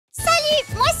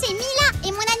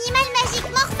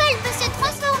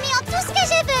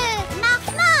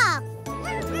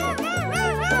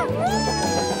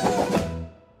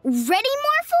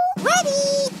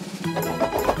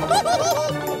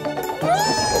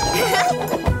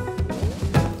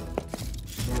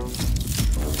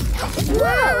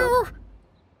Whoa!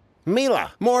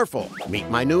 Mila, Morphle, meet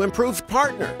my new improved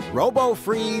partner,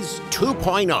 Robofreeze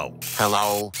 2.0.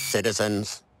 Hello,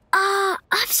 citizens.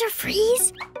 Officer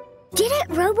Freeze? Didn't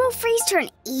Robofreeze turn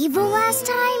evil last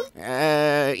time?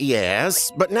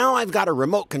 Yes, but now I've got a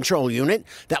remote control unit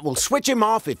that will switch him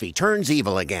off if he turns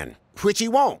evil again, which he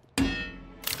won't.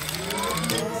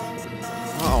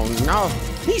 Oh no,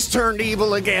 he's turned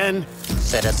evil again.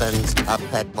 Citizens of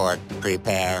Petport,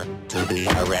 prepare to be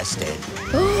arrested.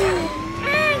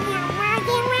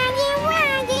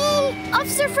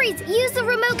 Officer Freeze, use the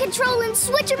remote control and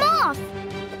switch him off.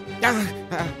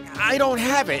 I don't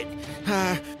have it.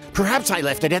 Perhaps I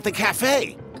left it at the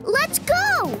cafe. Let's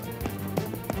go!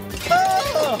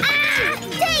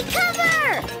 Take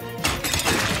cover!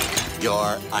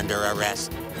 You're under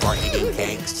arrest for eating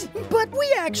cakes. But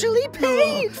we actually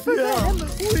paid for them.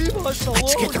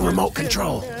 Let's get the remote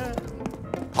control.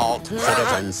 Halt,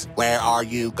 citizens. Where are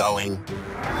you going?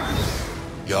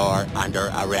 You're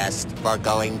under arrest for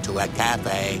going to a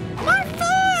cafe.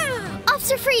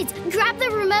 Officer Freeze, grab the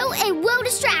remote and we'll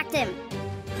distract him.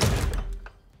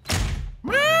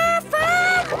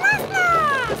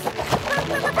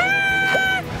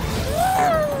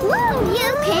 Woo,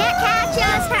 you can't catch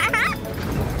us.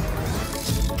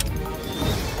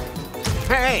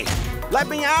 Hey, let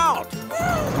me out.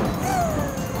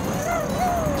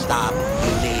 Stop.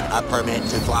 You need a permit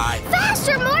to fly.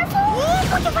 Faster, Morphle!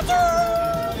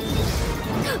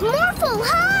 Morphle,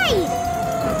 hide!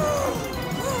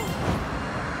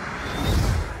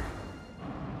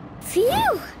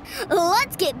 Phew!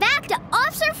 Let's get back to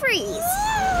Officer Freeze.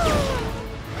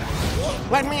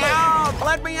 Let me out!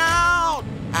 Let me out!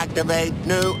 Activate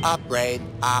new upgrade.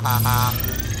 Ha ha ha.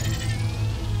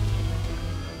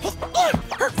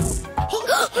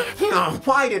 Oh,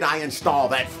 why did I install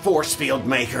that force field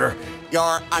maker?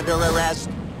 You're under arrest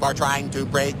for trying to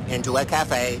break into a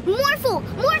cafe. Morphle,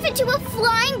 morph into a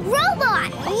flying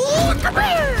robot!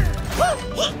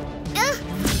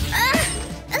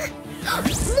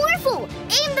 Morphle,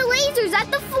 aim the lasers at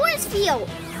the force field!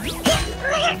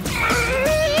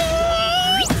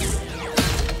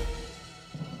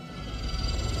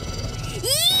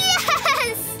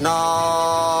 Yes! No!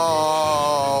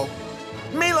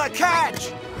 Mila, catch!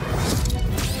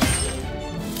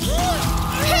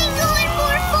 Hang on,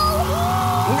 Morphle!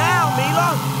 Now, Mila!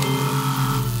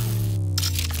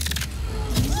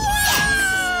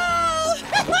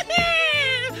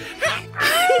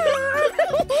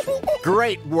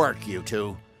 Great work, you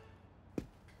two.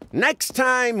 Next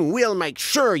time, we'll make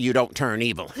sure you don't turn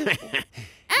evil.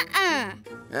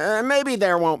 Maybe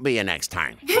there won't be a next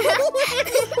time.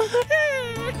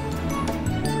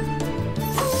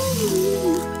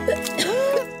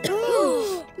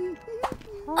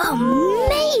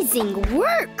 Amazing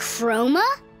work, Chroma!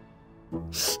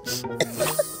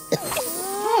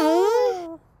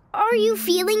 Are you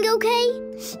feeling okay?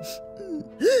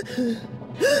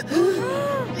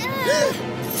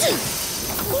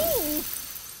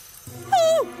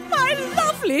 Oh, my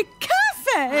lovely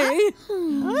cafe!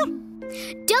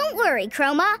 Don't worry,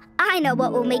 Chroma. I know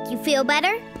what will make you feel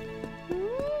better.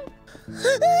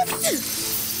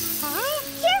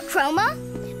 Here, Chroma.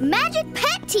 Magic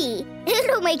Pet Tea.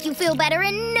 It'll make you feel better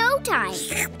in no time.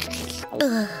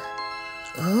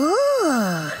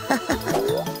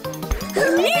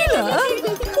 Mila,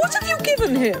 what have you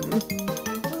given him?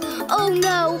 Oh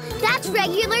no, that's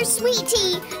regular sweet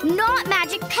tea, not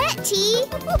Magic Pet Tea.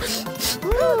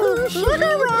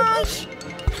 Sugar rush!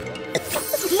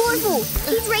 Morphle,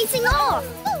 he's racing off.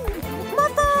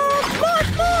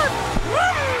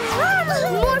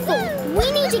 Morphle,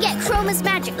 we need to get Chroma's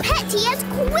Magic Pet Tea as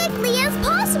quickly as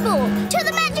possible to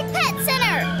the Magic Pet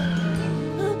Center.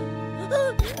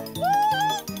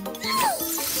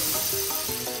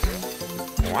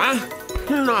 What?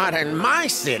 Not in my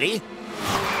city.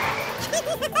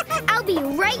 I'll be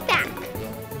right back.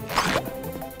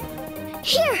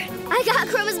 Here, I got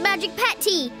Chroma's Magic Pet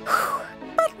Tea.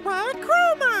 But why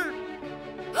Chroma?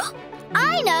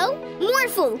 I know!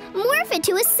 Morphle, morph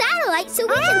into a satellite so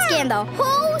we can scan the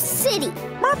whole city.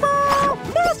 Morphle!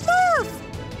 Morph, morph!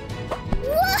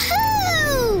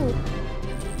 Woohoo!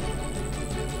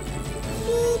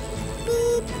 Beep,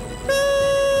 beep,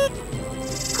 beep!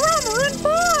 Chroma and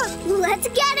Morph! Let's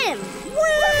get him!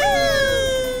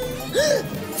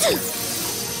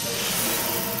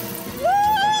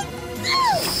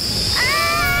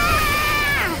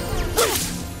 Ah!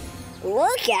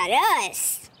 Look at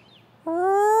us!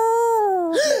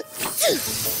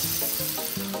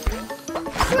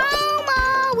 Chroma,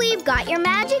 we've got your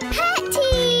Magic Pet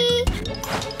Tea!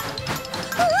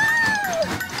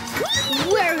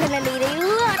 We're gonna need a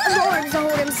lot of arms to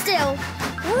hold him still.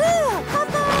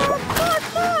 Morphle!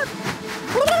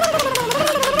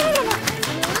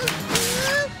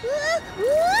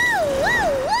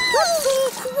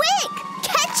 Quick!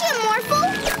 Catch him, Morphle!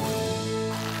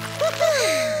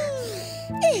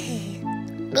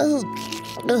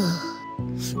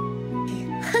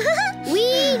 We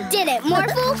did it,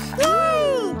 Morphle!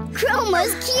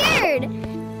 Chroma's cured!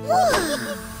 Wow!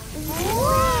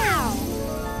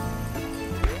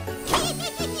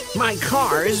 My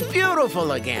car is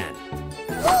beautiful again.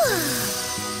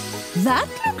 That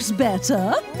looks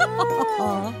better.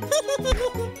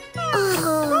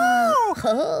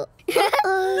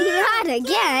 Not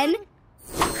again!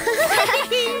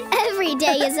 Every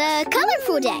day is a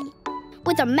colorful day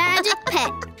with a magic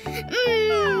pet.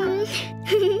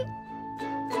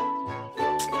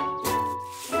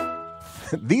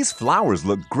 These flowers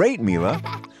look great, Mila.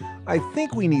 I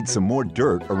think we need some more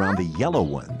dirt around the yellow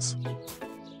ones.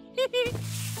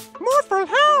 Morphle,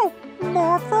 help!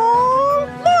 Morphle!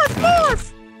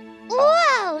 Morph!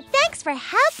 Whoa! Thanks for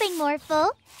helping,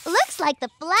 Morphle. Looks like the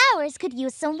flowers could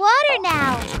use some water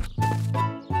now.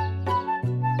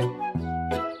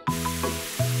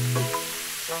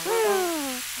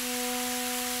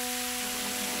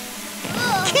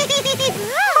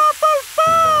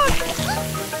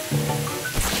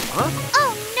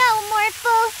 Oh no,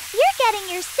 Morphle! You're getting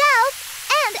yourself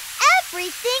and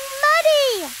everything muddy!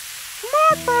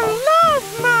 Morphle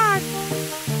loves mud!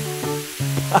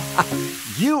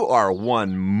 You are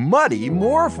one muddy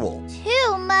Morphle.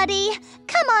 Too muddy.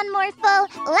 Come on, Morphle.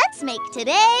 Let's make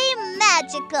today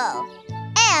magical.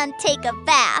 And take a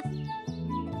bath.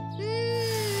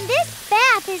 This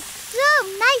bath is so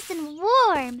nice and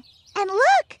warm. And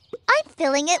look, I'm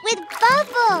filling it with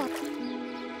bubbles.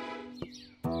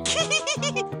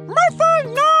 Morphle,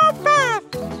 no bath!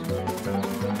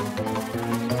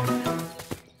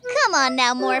 Come on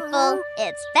now, Morphle.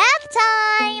 It's bath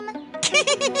time.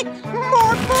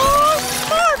 Morphle!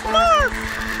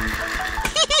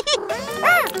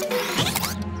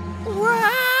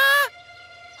 Morph!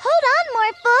 Hold on,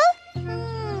 Morphle.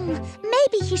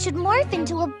 Maybe he should morph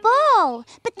into a ball,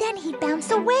 but then he'd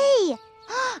bounce away.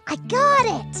 I got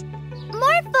it.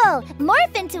 Morphle,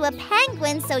 morph into a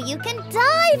penguin so you can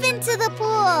dive into the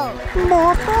pool.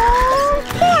 Morphle!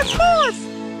 Morph!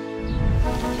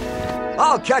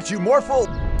 I'll catch you, Morphle.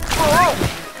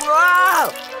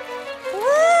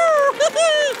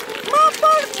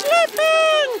 Morphle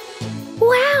slipping!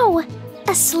 Wow,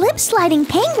 a slip-sliding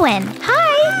penguin.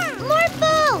 Hi.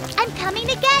 Morphle, I'm coming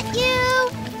to get you.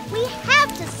 We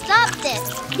have to stop this.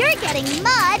 You're getting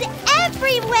mud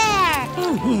everywhere.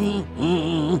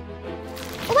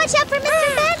 Watch out for Mr.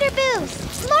 Vanderboost.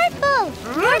 Morphle,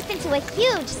 morph into a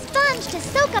huge sponge to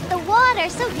soak up the water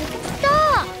so you can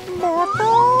stop.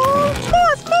 Morphle!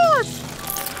 Morph!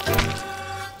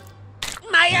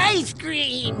 My ice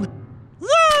cream!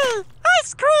 Yay!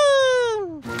 Ice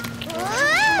cream!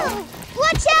 Whoa!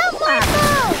 Watch out,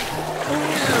 Morphle!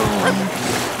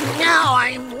 Now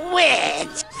I'm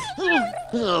wet!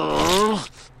 Oh.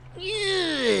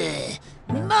 Ugh.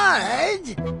 Mud?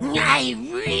 I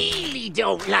really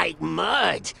don't like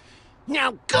mud.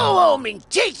 Now go home and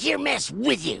take your mess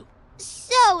with you.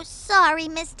 So sorry,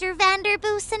 Mr.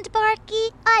 Vanderboost and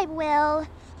Barky. I will.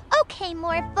 Okay,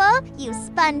 Morphle, you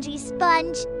spongy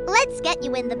sponge. Let's get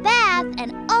you in the bath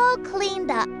and all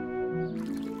cleaned up.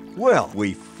 Well,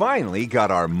 we finally got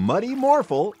our muddy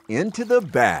Morphle into the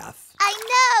bath. I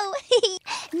know!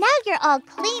 Now you're all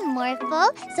clean,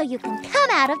 Morphle, so you can come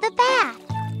out of the bath.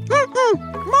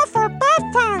 Morphle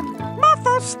bath time!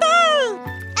 Morphle stay!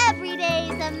 Every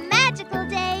day's a magical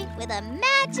day with a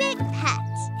magic pet.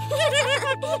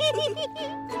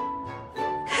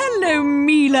 Hello,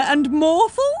 Mila and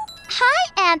Morphle.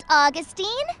 Hi, Aunt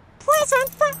Augustine. Present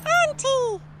for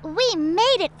Auntie! We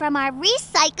made it from our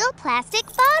recycled plastic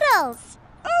bottles.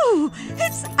 Oh,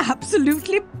 it's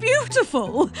absolutely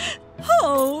beautiful.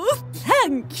 Oh,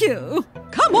 thank you.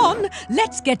 Come on,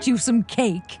 let's get you some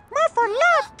cake. Morphle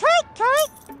loves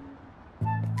cake!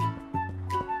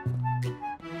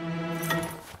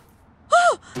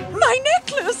 Oh, my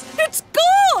necklace, it's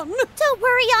gone. Don't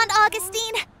worry, Aunt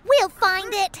Augustine. We'll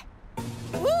find it.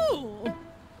 Ooh.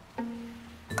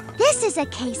 This is a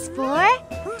case for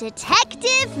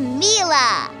Detective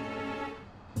Mila.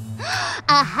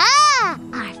 Aha!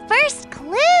 Our first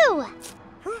clue.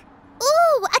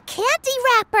 Ooh, a candy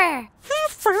wrapper. A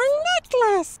fun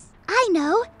necklace! I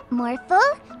know.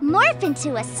 Morphle, morph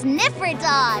into a sniffer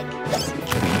dog.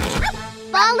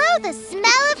 Follow the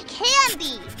smell of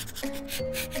candy.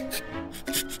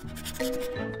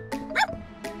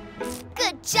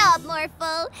 Good job,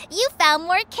 Morphle. You found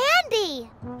more candy.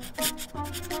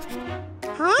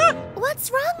 Huh? What's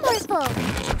wrong, Morphle?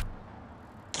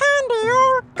 Candy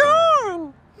all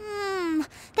gone.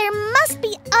 There must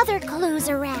be other clues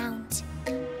around.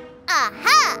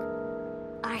 Aha!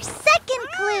 Our second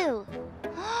clue.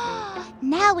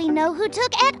 Now we know who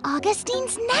took Aunt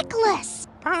Augustine's necklace.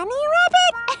 Bunny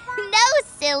Rabbit? No,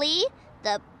 silly.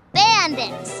 The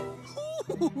Bandits.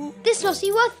 This must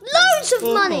be worth loads of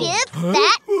money. Give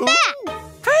that back.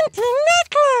 Auntie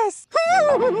necklace.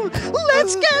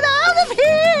 Let's get out of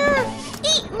here!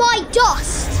 Eat my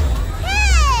dust!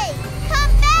 Hey!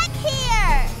 Come back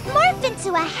here! Morph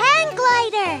into a hang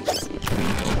glider.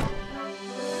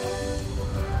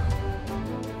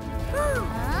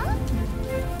 Huh?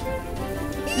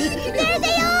 There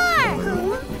they are!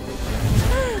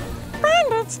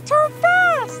 Bandits too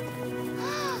fast.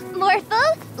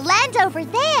 Morphle, land over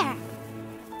there.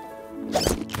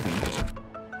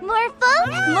 Morphle,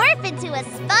 morph into a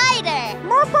spider.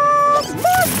 Morphle!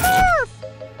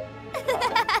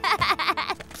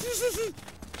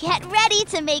 Get ready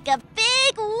to make a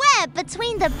big web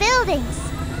between the buildings.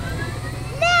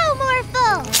 Now,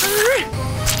 Morphle!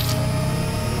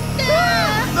 Yay!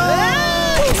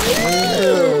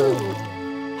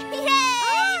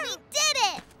 We did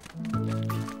it!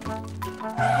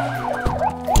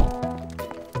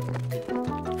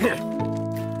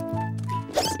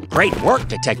 Great work,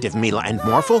 Detective Mila and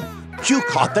Morphle. You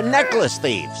caught the necklace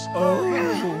thieves.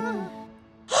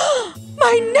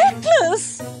 My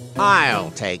necklace!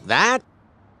 I'll take that.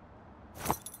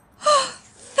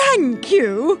 Thank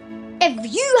you.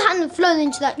 If you hadn't flown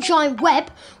into that giant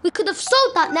web, we could have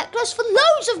sold that necklace for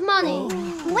loads of money.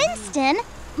 Winston,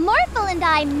 Morphle and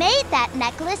I made that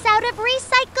necklace out of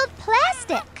recycled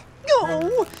plastic.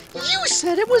 Oh, you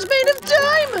said it was made of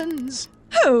diamonds.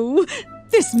 Oh,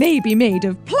 this may be made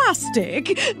of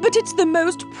plastic, but it's the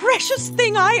most precious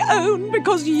thing I own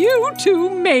because you two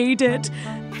made it.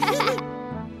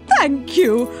 Thank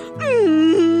you.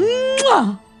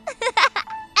 Mwah!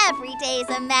 Every day's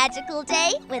a magical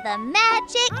day with a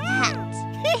magic hat.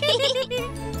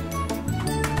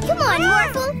 Come on,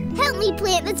 Morphle. Help me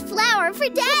plant this flower for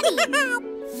Daddy.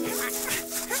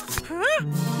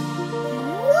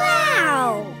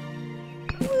 Wow!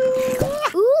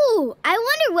 Ooh, I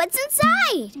wonder what's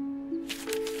inside.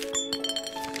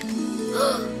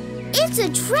 It's a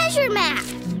treasure map.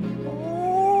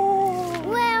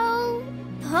 Well,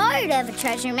 part of a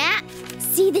treasure map.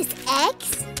 See this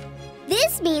X?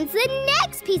 This means the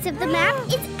next piece of the map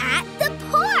is at the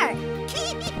park.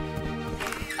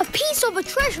 A piece of a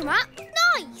treasure map?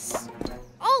 Nice!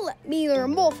 I'll let Mila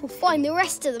and Morphle find the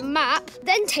rest of the map,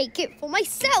 then take it for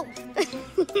myself.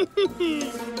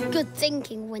 Good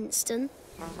thinking, Winston.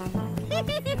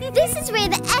 This is where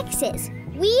the X is.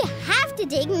 We have to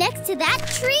dig next to that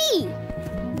tree.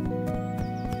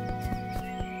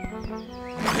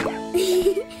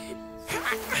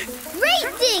 Great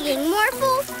digging,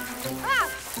 Morphle.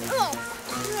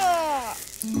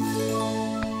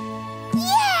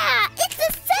 Yeah, it's the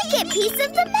second piece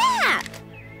of the map.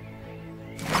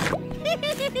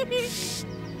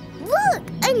 Look,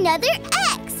 another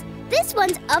X. This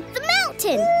one's up the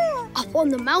mountain. Up on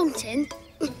the mountain?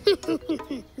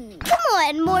 Come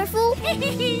on, Morphle.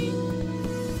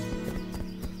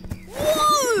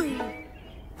 Whoa!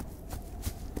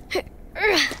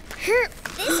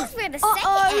 This is where the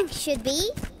second X should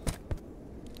be.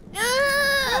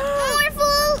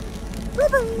 Morphle!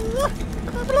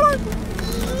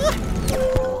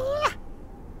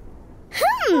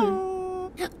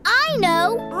 I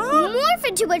know! Morph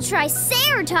into a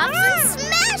triceratops and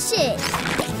smash it!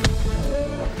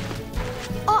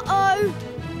 Uh-oh!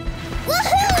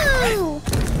 Woohoo!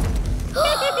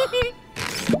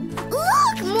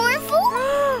 Look, Morphle!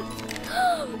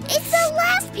 It's the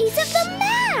last piece of the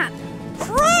map!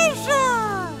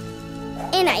 Treasure!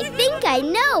 And I think I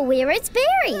know where it's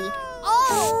buried.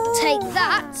 Oh, take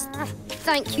that.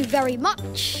 Thank you very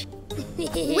much.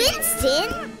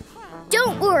 Winston!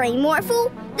 Don't worry,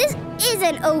 Morphle. This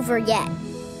isn't over yet.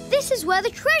 This is where the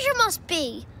treasure must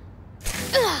be.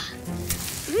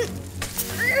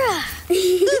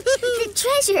 The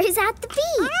treasure is at the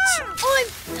beach.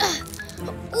 I'm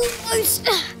almost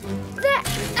there.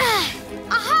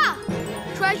 Aha!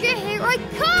 Treasure, here I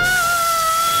come!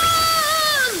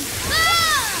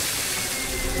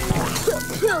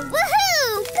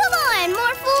 Woohoo! Come on,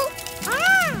 Morphle!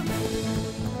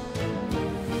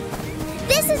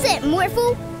 This is it,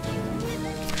 Morphle.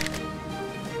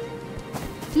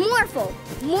 Morphle,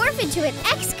 morph into an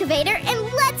excavator and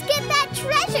let's get that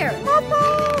treasure.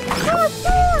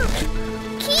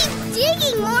 Keep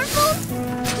digging, Morphle.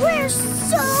 We're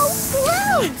so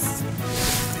ghost!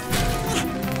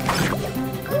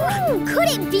 Ooh, could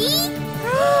it be?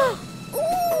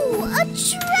 Ooh, a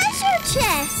treasure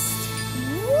chest!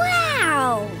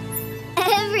 Wow!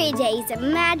 Every day's a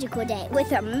magical day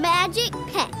with a magic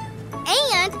pet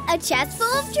and a chest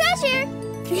full of treasure.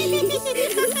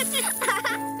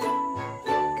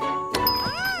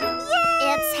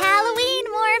 It's Halloween,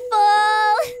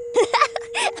 Morphle!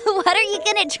 What are you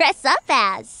gonna dress up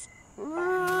as?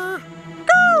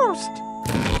 Ghost!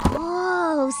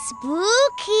 Oh,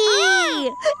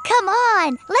 spooky! Come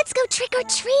on, let's go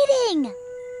trick-or-treating!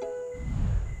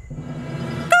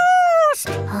 Ghost!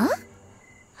 Huh?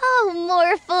 Oh,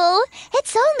 Morphle,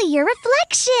 it's only your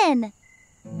reflection!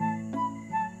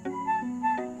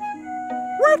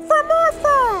 Wait for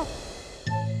Morphle!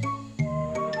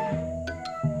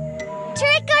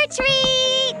 Trick or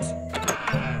treat!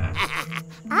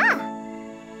 Ah!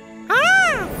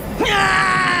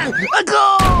 Ah! A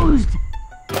ghost!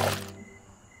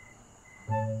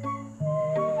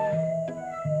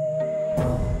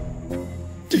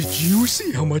 Did you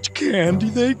see how much candy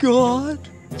they got?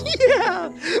 Yeah,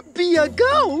 be a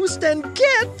ghost and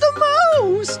get the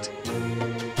most.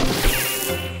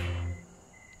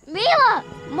 Mila,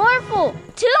 Morphle,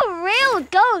 two real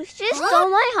ghosts just stole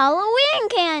my Halloween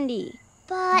candy.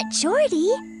 But,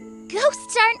 Jordy,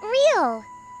 ghosts aren't real.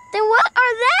 Then what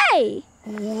are they?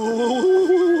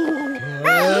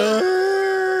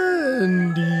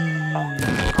 Candy.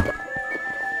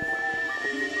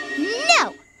 No!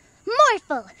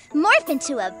 Morphle, morph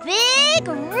into a big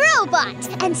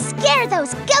robot and scare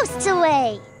those ghosts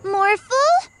away.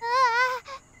 Morphle?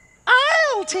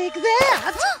 I'll take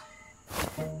that.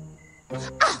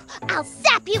 Oh, I'll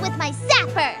zap you with my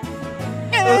zapper.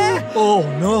 Oh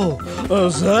no, a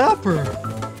zapper.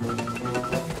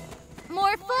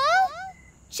 Morphle?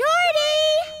 Jordy!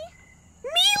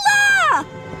 Mila!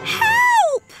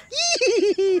 Help!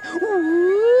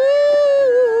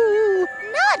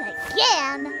 Not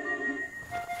again.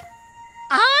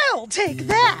 I'll take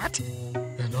that.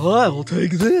 And I'll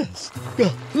take this.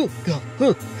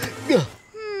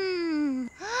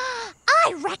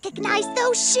 I recognize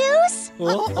those shoes.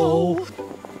 Uh-oh.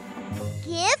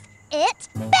 Give it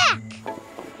back.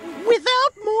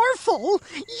 Without Morphle,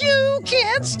 you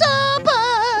can't stop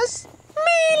us.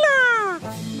 Mila!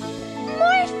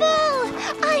 Morphle!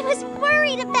 I was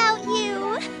worried about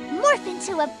you. Morph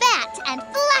into a bat and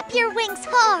flap your wings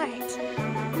hard.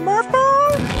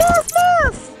 Morphle! Morph,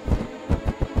 morph!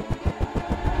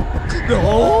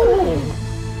 No!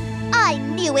 I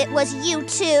knew it was you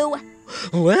two.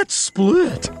 Let's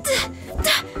split.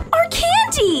 Our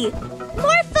candy!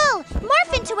 Morphle!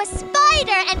 Morph into a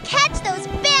spider and catch those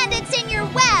bandits in your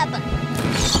web.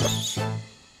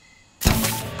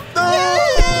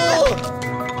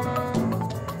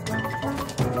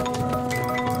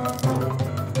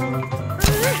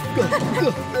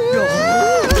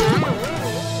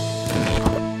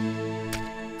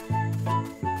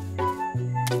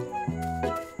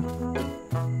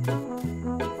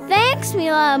 Thanks,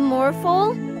 Mila and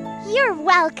Morphle. You're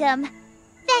welcome.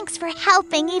 Thanks for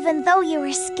helping even though you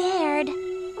were scared.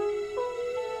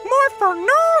 Morphle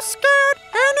no scared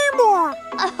anymore!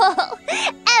 Oh,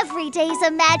 every day's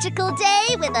a magical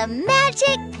day with a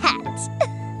magic pet.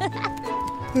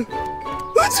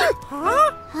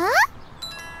 Huh? Huh?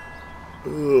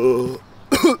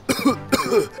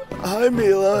 Hi,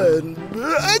 Mila and...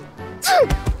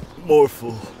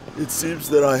 Morphle, it seems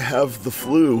that I have the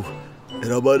flu,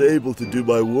 and I'm unable to do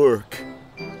my work.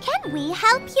 Can we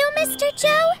help you, Mr.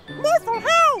 Joe? Morphle,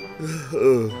 help!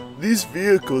 These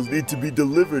vehicles need to be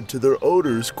delivered to their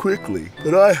owners quickly,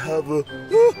 but I have a...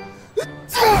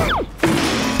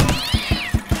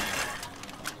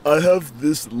 I have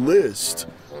this list.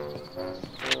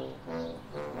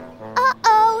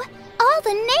 Uh-oh. All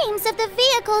the names of the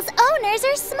vehicle's owners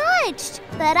are smudged.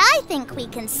 But I think we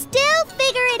can still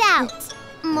figure it out.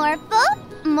 Morphle,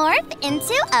 morph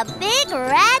into a big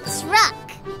red truck.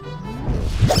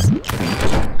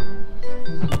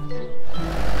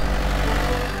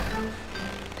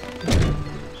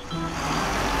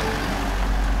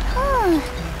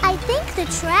 I think the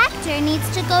tractor needs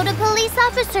to go to Police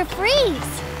Officer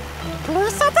Freeze.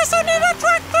 Police officer need a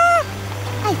tractor?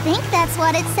 I think that's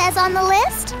what it says on the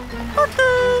list.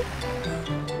 Okay.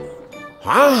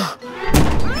 Huh?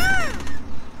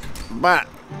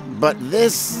 But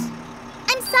this...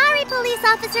 I'm sorry, Police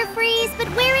Officer Freeze, but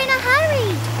we're in a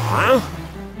hurry. Huh?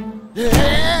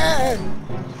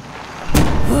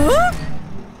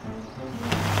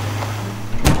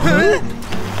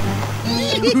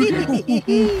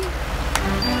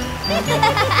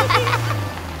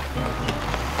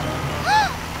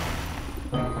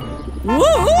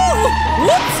 Whoa!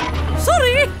 Whoops!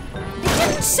 Sorry!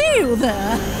 Didn't see you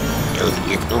there.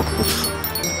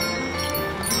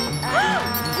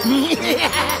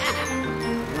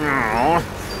 Oh,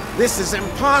 this is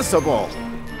impossible.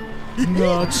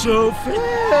 Not so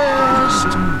fast.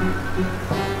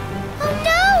 Oh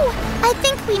no! I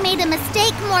think we made a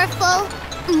mistake, Morphle.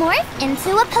 Morph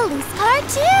into a police car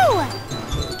too.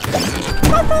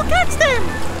 Morphle, catch them!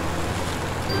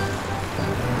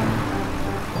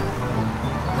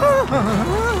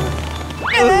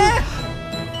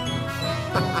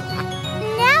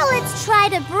 Now let's try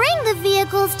to bring the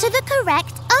vehicles to the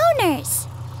correct owners.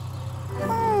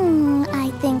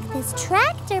 I think this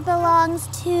tractor belongs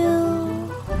to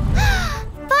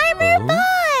Farmer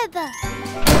Bob.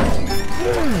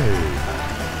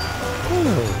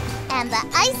 And the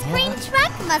ice cream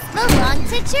truck must belong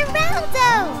to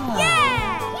Geraldo.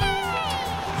 Yeah!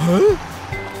 Huh?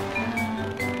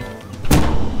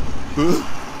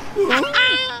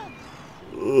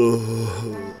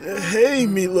 Hey,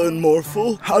 Mila and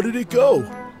Morphle, how did it go?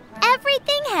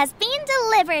 Everything has been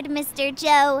delivered, Mr.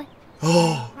 Joe.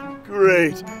 Oh,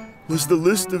 great. Was the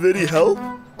list of any help?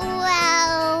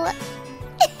 Well...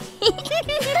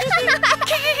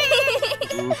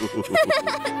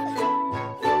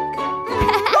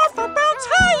 Morphle, bounce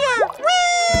higher!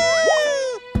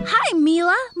 Whee! Hi,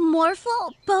 Mila,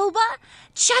 Morphle, Boba.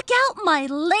 Check out my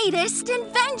latest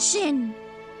invention.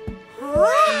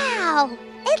 Wow!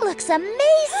 It looks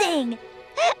amazing!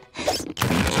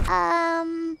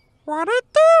 What'd it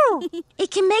do?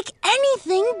 It can make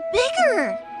anything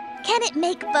bigger. Can it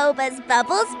make Boba's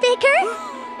bubbles bigger?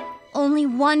 Only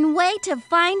one way to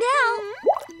find out.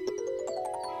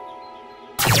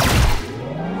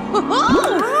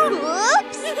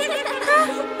 Oops!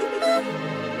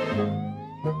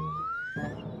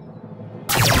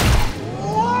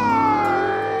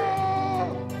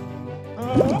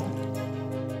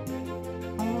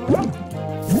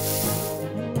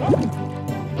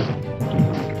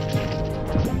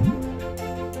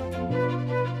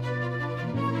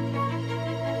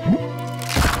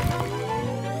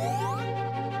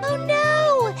 Oh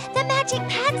no! The Magic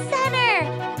Pet Center!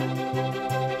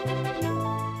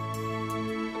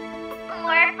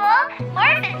 Morphle,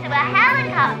 morph into a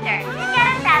helicopter to get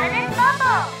us out of this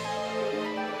bubble!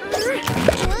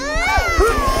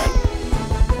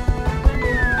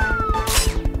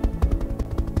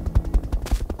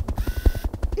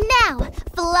 Now,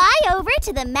 fly over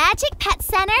to the Magic Pet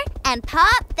Center and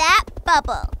pop that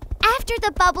bubble. After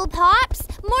the bubble pops,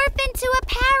 morph into a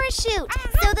parachute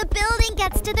so the building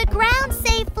gets to the ground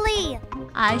safely.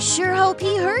 I sure hope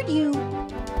he heard you.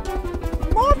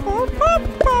 Morphle, pop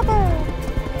bubble!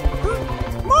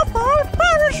 Morphle,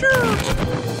 parachute!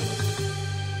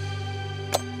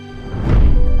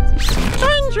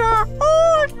 Danger,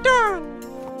 all done!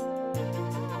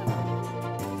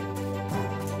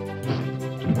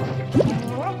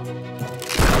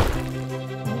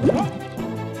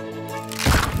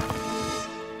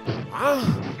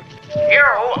 You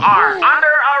are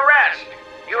under arrest.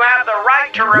 You have the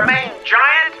right to remain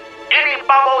giant. Any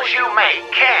bubbles you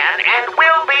make can and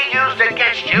will be used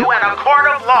against you in a court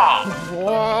of law.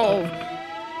 Whoa.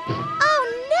 Oh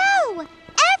no!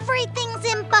 Everything's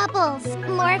in bubbles.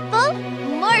 Morphle,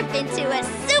 morph into a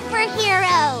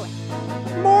superhero.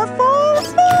 Morphle,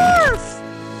 morph!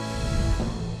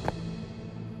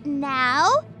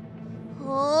 Now,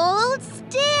 hold still.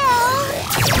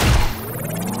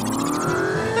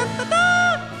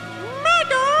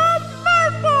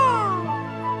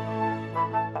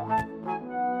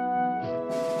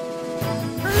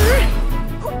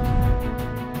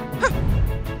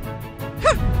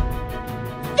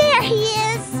 There he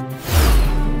is!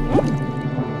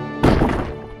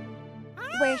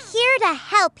 We're here to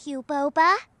help you,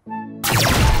 Boba.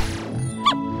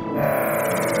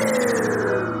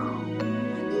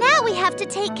 Now we have to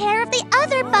take care of the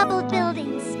other bubble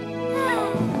buildings.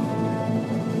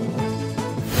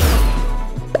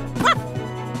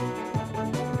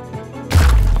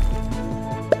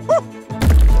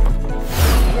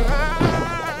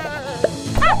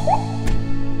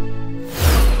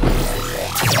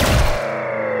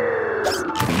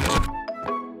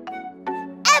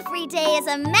 Every day is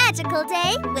a magical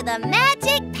day with a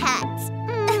magic pet.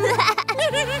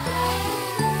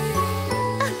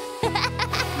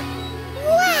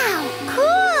 Wow,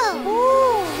 cool!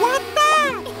 Ooh, what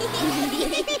that?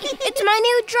 It's my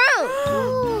new drone.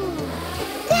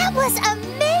 That was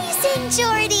amazing,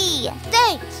 Jordy!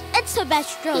 Thanks. It's the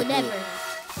best drone ever.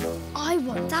 I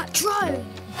want that drone.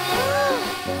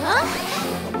 Huh?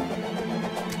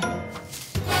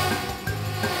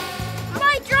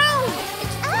 My drone!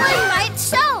 It's flying by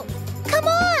itself.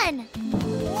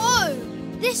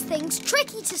 thing's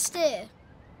tricky to steer.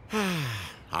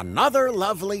 Another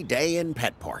lovely day in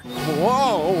Petport.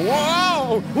 Whoa,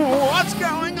 whoa! What's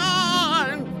going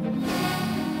on?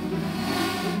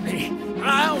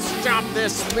 I'll stop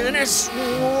this menace.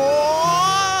 Whoa!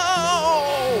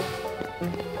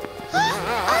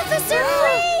 Officer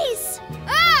Freeze!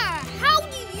 How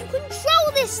do you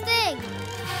control this thing?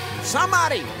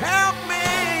 Somebody help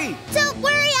me! Don't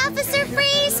worry, Officer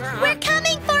Freeze. We're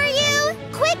coming for you.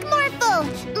 Quick, Morphle.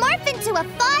 Morph into a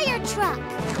fire truck.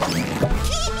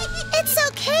 It's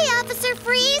okay, Officer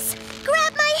Freeze.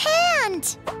 Grab my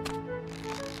hand.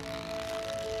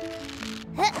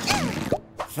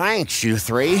 Thanks, you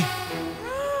three.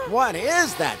 What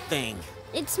is that thing?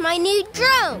 It's my new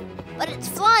drone, but it's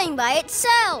flying by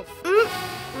itself.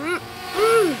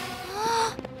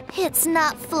 It's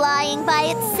not flying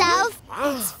by itself.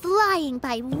 It's flying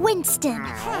by Winston.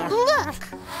 Look!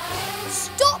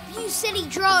 Stop, you silly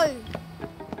drone!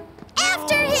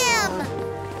 After him!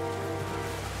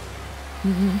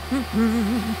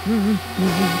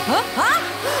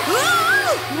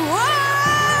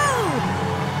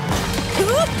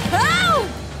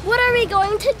 What are we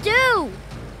going to do?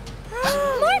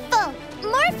 Morphle!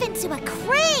 Morph into a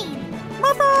crane!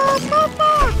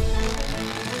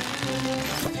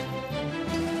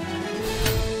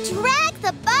 Drag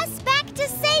the bus back to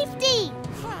safety!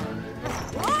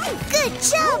 Good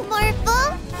job,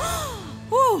 Morphle!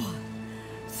 Oh,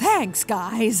 thanks,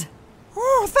 guys.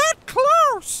 Oh, that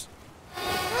close!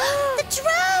 The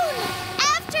drone!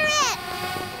 After it!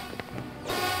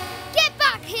 Get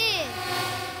back here!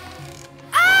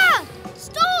 Ah!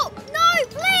 Stop! No,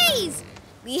 please!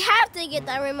 We have to get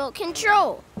that remote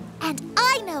control. And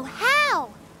I know how!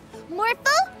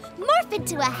 Morphle, morph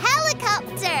into a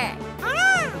helicopter!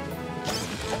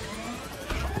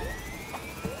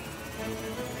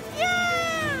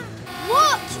 Yeah!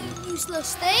 What, you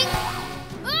useless thing?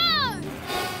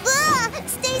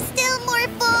 Stay still,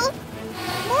 Morphle!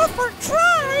 Morphle,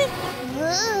 try!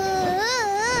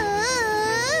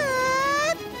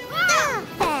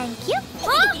 Thank you.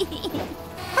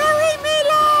 Hurry,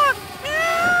 Mila!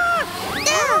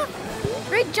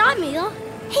 Great job, Mila.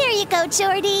 Here you go,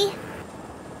 Jordy.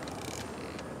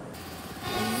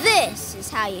 This is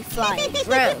how you fly a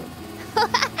drone.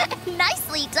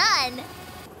 Nicely done.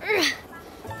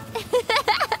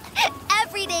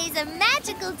 Every day's a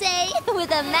magical day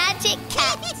with a magic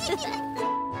cat.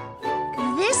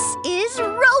 This is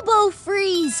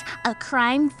Robofreeze, a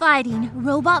crime-fighting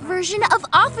robot version of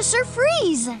Officer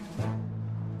Freeze.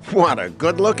 What a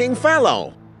good-looking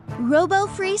fellow.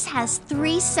 Robofreeze has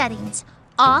 3 settings: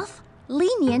 off,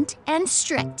 lenient, and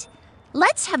strict.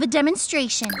 Let's have a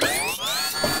demonstration.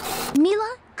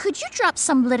 Mila, could you drop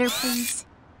some litter, please?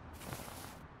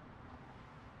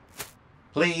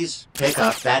 Please pick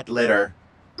up that litter.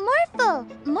 Morphle,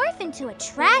 morph into a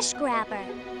trash grabber.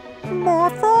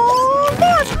 Morphle,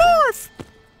 morph, morph!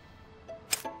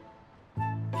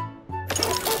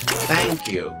 Thank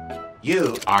you.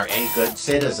 You are a good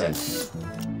citizen.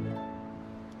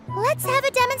 Let's have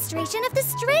a demonstration of the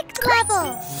strict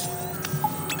level.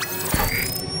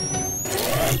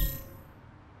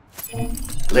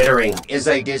 Littering is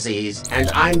a disease, and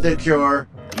I'm the cure.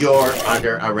 You're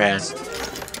under arrest.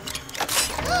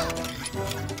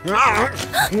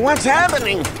 What's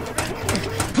happening?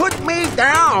 Put me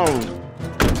down!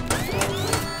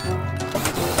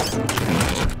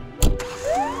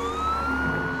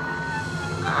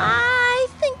 I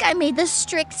think I made the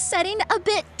strict setting a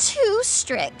bit too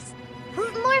strict.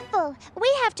 Morphle, we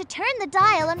have to turn the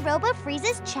dial on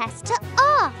Robofreeze's chest to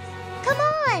off. Come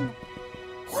on.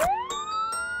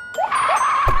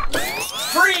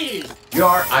 Freeze!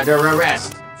 You're under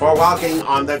arrest for walking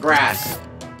on the grass.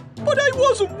 But I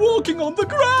wasn't walking on the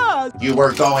grass! You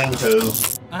were going to.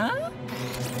 Huh?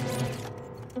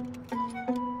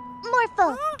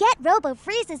 Morphle, get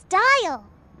Robofreeze's dial.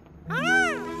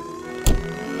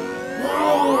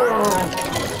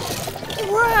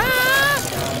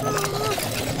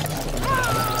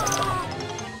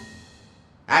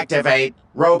 Activate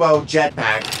Robo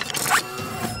Jetpack.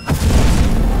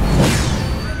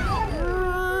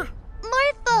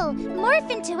 Morphle, morph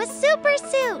into a super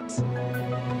suit.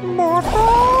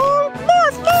 Morphle,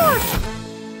 morph, morph!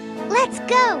 Let's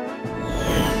go.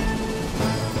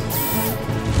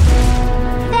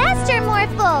 Faster,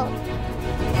 Morphle.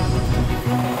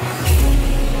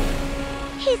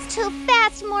 He's too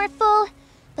fast, Morphle.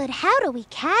 But how do we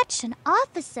catch an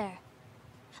officer?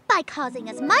 By causing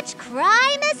as much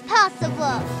crime as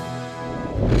possible.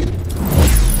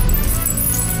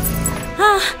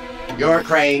 Your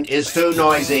crane is too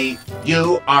noisy.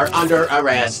 You are under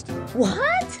arrest.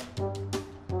 What?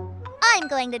 I'm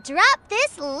going to drop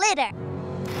this litter.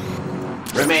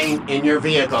 Remain in your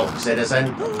vehicle,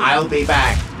 citizen. I'll be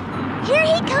back. Here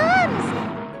he comes!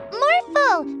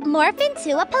 Morphle, morph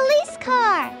into a police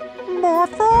car.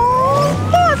 Morphle,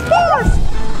 morph!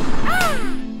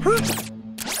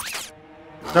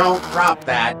 Don't drop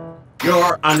that.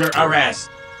 You're under arrest.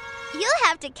 You'll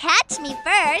have to catch me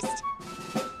first.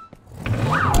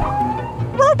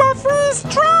 Robofreeze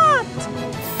trapped!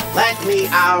 Let me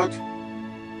out.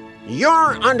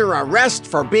 You're under arrest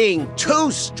for being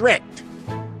too strict.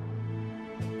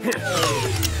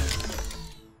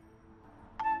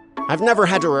 I've never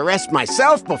had to arrest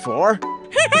myself before.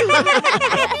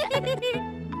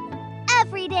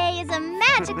 Every day is a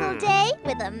magical day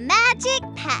with a magic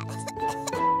pet.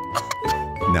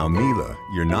 Now, Mila,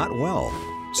 you're not well,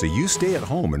 so you stay at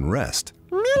home and rest.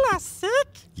 Mila's sick?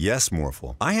 Yes,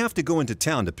 Morphle. I have to go into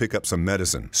town to pick up some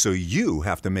medicine, so you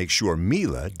have to make sure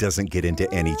Mila doesn't get into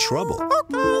any trouble.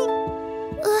 Okay.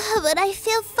 But I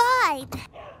feel fine.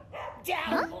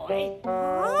 Down, boy.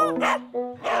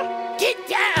 Get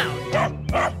down!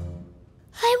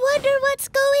 I wonder what's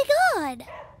going on.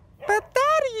 But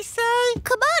Daddy say...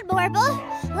 Come on, Morphle.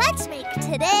 Let's make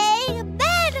today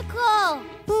magical.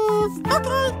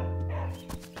 Okay.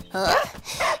 Huh?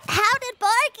 How did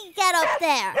Barky get up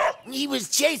there? He was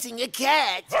chasing a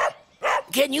cat.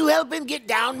 Can you help him get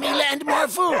down, Mila and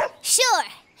Morphle? Sure.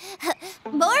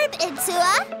 Morb into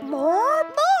a... Morb.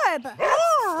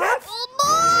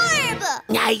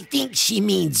 I think she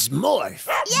means morph.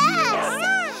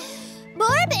 Yes!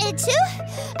 Morb into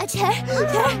a turkey!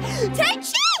 Okay.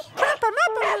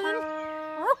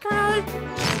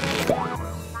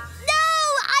 No!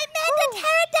 I meant a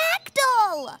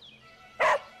pterodactyl!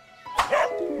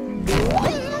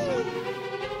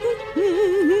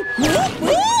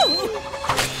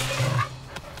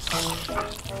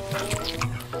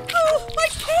 Oh, my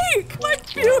cake! My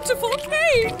beautiful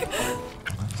cake!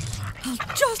 I'll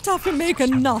just have to make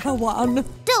another one.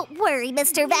 Don't worry,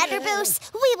 Mr. Vanderboos.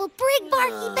 We will bring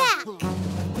Barky back.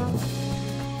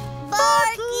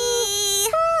 Barky!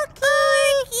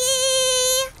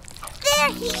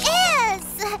 There he is!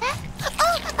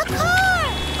 Oh, a car!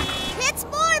 It's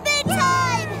Morbid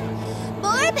time!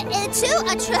 Morb into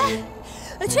a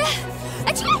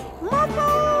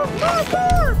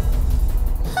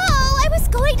Oh, I was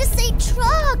going to say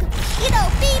trug. You know,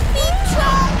 beep, beep,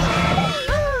 trug.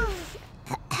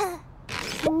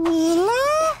 Mila?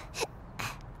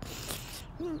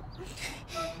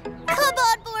 Come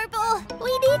on, Morphle.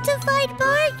 We need to find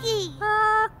Barky.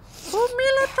 Who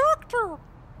Mila talk to?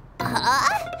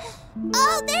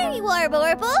 Oh, there you are,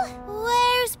 Morphle.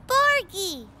 Where's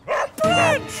Barky?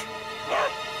 Bridge!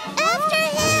 After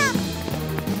him!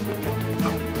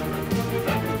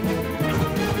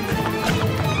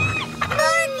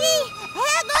 Barky,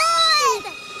 hang on!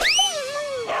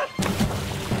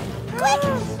 Quick,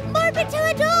 morph into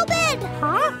a dolphin!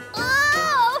 Huh?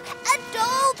 Oh, a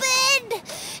dolphin!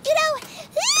 You know...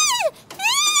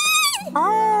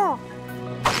 Oh!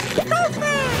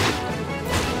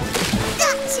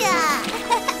 Gotcha!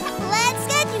 Let's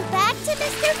get you back to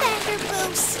Mr.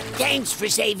 Vanderboos. Thanks for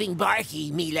saving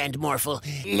Barky, Mila and Morphle.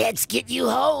 Let's get you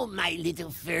home, my little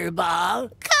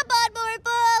furball. Come on,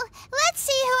 Morphle. Let's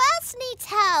see who else needs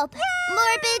help.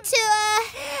 Morbid to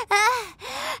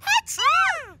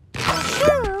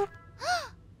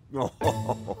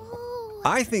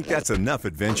I think that's enough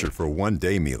adventure for one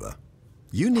day, Mila.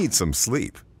 You need some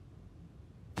sleep.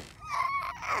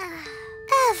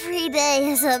 Every day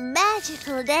is a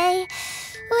magical day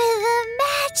with a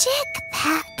magic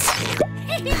pet.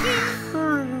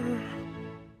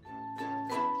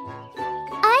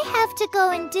 I have to go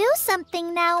and do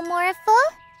something now,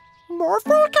 Morphle.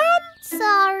 Morphle come?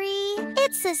 Sorry,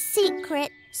 it's a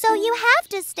secret, so you have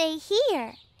to stay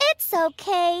here. It's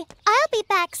okay. I'll be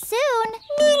back soon.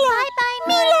 Mila! Bye-bye,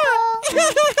 Morphle.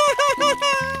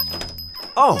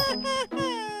 Oh!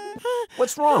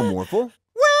 What's wrong, Morphle?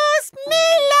 Where's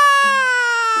Mila?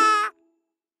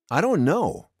 I don't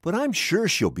know, but I'm sure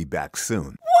she'll be back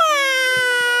soon.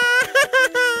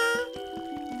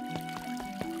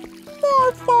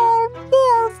 Morphle,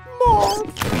 morph, morph.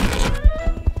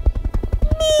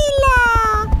 Mila!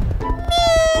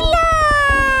 Mila!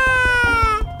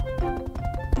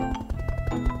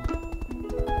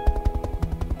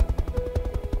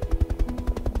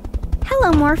 Hello,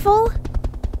 Morphle.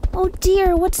 Oh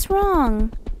dear, what's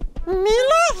wrong?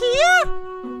 Mila here?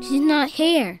 She's not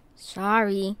here.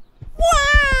 Sorry.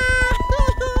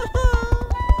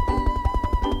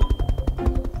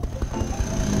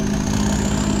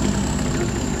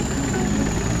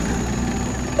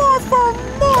 Morphle,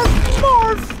 morph,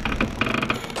 morph.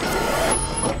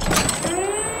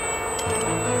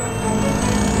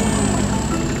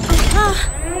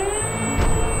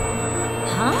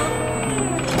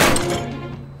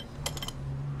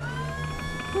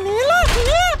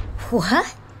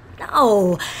 What?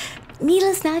 No,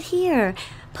 Mila's not here.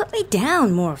 Put me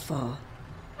down, Morphle.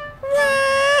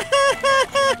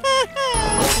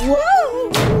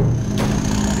 Whoa!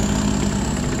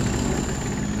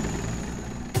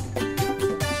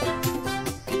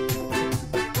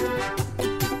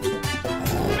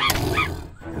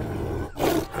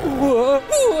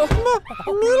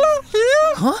 Mila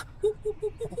here? Huh?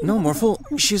 No, Morphle,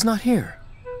 she's not here.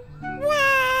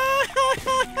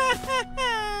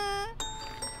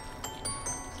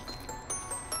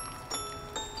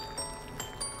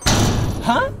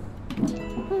 Huh?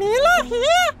 Mila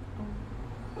here?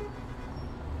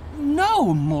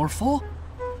 No, Morphle.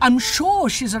 I'm sure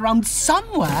she's around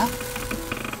somewhere.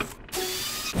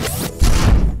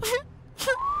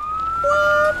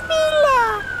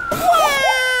 Mila!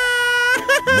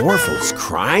 Morphle's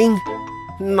crying?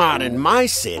 Not in my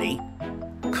city.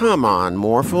 Come on,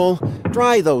 Morphle.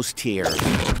 Dry those tears.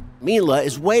 Mila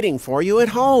is waiting for you at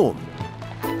home.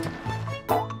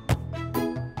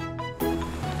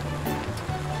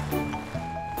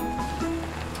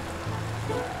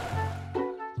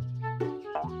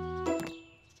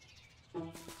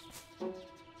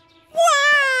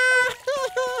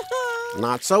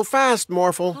 Not so fast,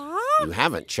 Morphle. You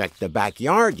haven't checked the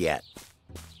backyard yet.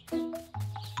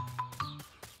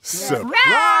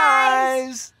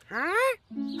 Surprise! Huh?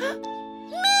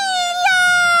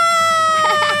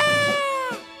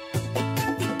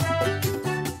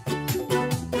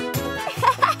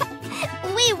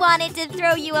 We wanted to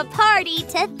throw you a party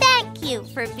to thank you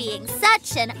for being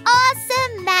such an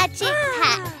awesome magic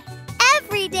pet.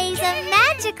 Every day's a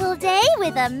magical day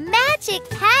with a magic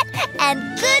pet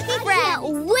and good friends. I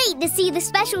can't wait to see the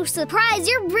special surprise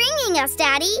you're bringing us,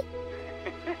 Daddy.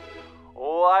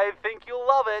 Oh, I think you'll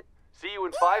love it. See you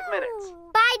in 5 minutes.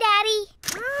 Bye, Daddy.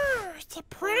 Oh,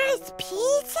 surprise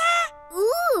pizza?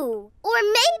 Ooh, or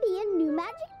maybe a new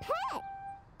magic pet.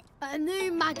 A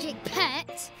new magic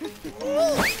pet?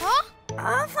 Huh?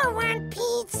 Orphle want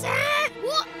pizza.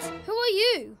 What? Who are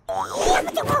you?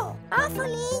 Orphle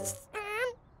is,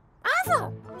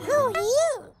 Orphle, who are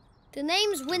you? The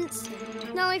name's Winston.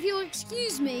 Now, if you'll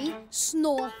excuse me,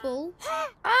 Snorple.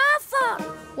 Orphle.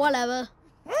 Whatever.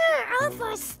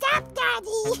 Orphle, stop,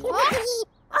 Daddy.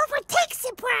 Orphle, take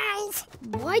surprise.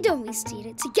 Why don't we steal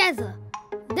it together?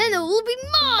 Then it will be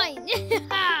mine.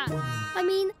 I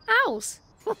mean, ours.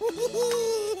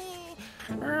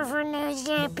 Orphle knows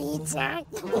your pizza.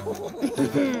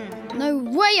 No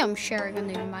way I'm sharing a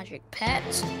new magic pet.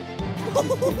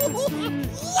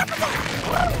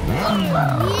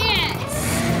 Yes!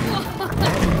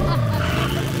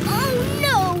 Oh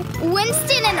no!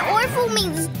 Winston and Orphle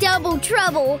means double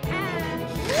trouble.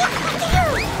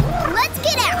 Let's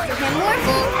get after him,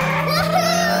 Morphle. Woohoo!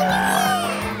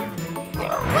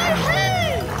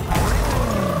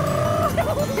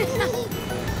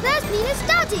 There's Mina's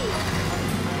daddy.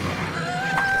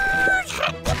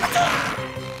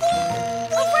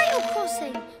 A rail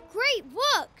crossing. Great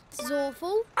work,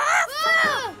 Zorfle.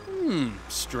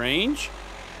 Strange.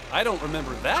 I don't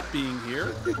remember that being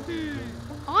here.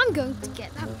 I'm going to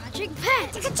get that magic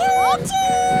pet.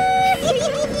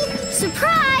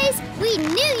 Surprise! We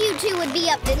knew you two would be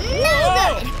up to no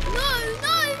good. No!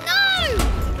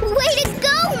 Way to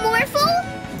go, Morphle!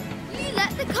 You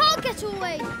let the car get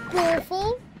away,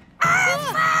 Morphle.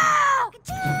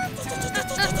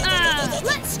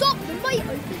 Let's stop them by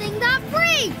opening that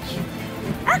bridge.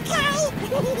 Okay.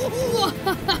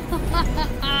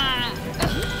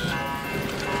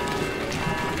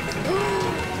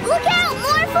 Look out,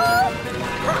 Morphle!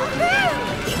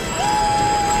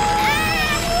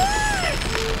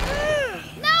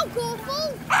 Now, Gorfle!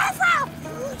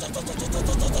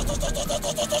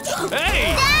 Hey!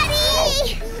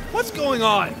 Daddy! What's going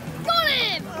on? Got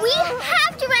him! We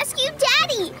have to rescue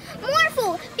Daddy!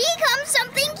 Morphle, become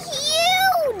something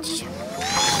huge!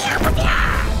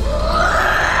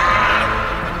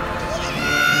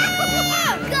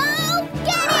 Go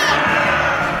get it!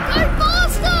 Go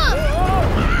faster!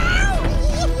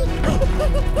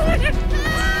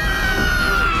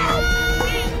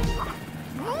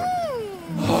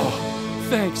 Oh,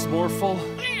 thanks, Morphle.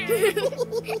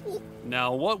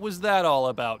 Now, what was that all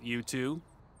about, you two?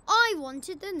 I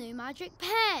wanted the new magic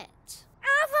pet.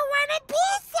 Orphle wanted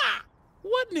pizza.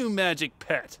 What new magic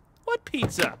pet? What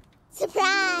pizza?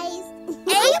 Surprise!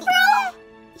 April?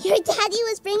 Your daddy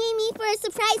was bringing me for a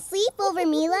surprise sleepover,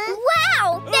 Mila.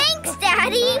 Wow! Thanks,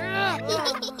 Daddy!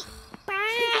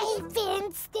 Bye,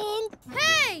 Winston.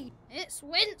 Hey! It's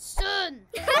Winston!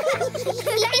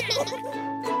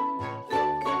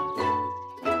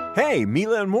 Hey,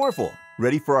 Mila and Morphle.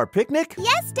 Ready for our picnic?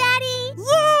 Yes, Daddy!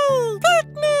 Yay!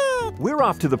 Picnic! we're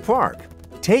off to the park.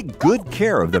 Take good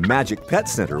care of the Magic Pet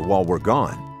Center while we're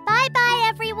gone. Bye-bye,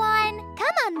 everyone.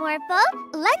 Come on, Morphle.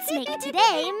 Let's make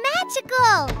today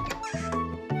magical.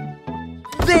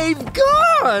 They've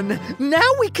gone! Now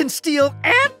we can steal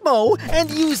Atmo and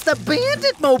use the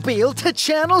Bandit Mobile to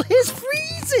channel his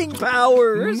freezing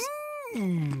powers.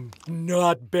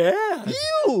 Not bad.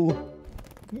 You!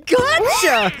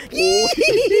 Gotcha!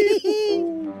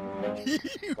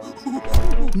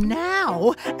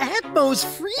 Now, Atmo's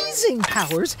freezing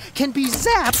powers can be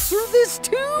zapped through this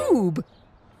tube.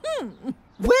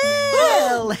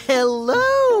 Well,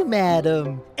 hello,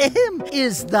 madam.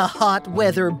 Is the hot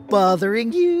weather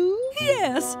bothering you?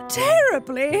 Yes,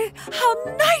 terribly. How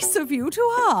nice of you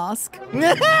to ask.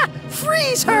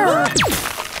 Freeze her!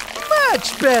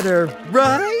 Much better,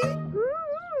 right?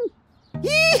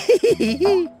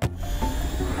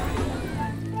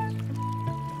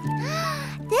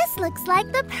 This looks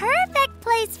like the perfect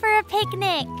place for a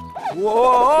picnic.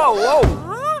 Whoa,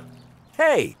 whoa!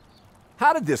 Hey,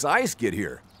 how did this ice get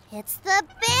here? It's the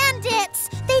Bandits!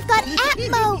 They've got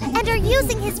Atmo and are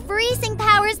using his freezing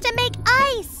powers to make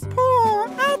ice. Poor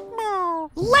Atmo!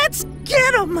 Let's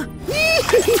get him!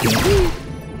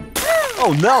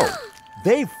 Oh no!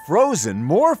 They've frozen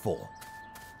Morphle.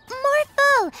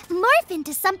 Morphle, morph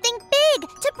into something big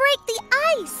to break the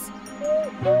ice.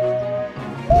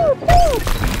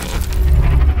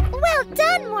 Well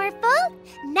done, Morphle.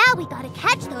 Now we gotta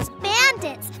catch those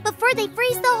bandits before they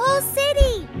freeze the whole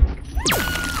city.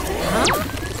 Huh?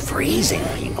 Freezing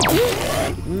people?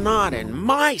 Not in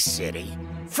my city.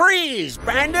 Freeze,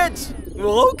 bandits!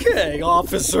 Okay,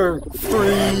 officer.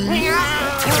 Freeze.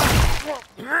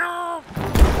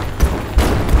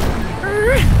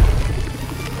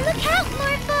 Look out,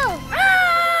 Morphle!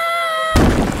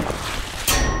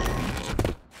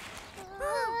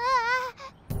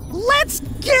 Let's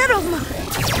get him!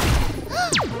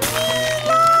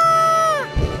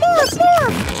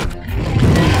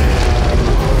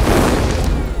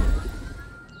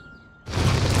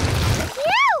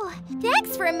 Phew!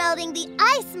 Thanks for melting the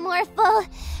ice, Morphle.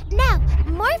 Now,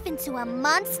 morph into a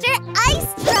monster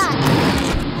ice truck.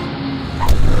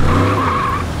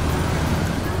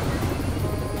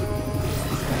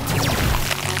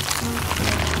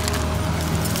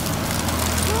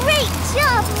 Great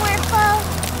job, Morphle!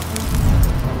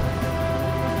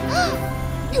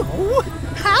 Oh,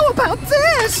 how about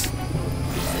this?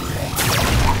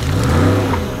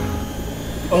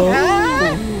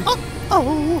 Oh.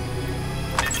 Oh.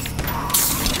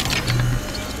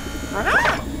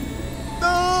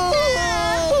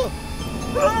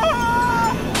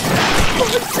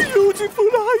 My beautiful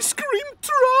ice cream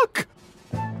truck!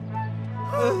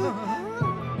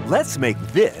 Let's make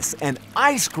this an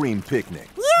ice cream picnic.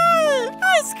 Yay!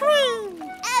 Ice cream!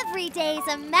 Every day's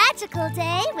a magical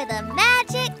day with a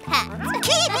magic pet.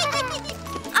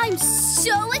 I'm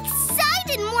so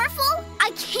excited, Morphle!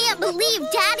 I can't believe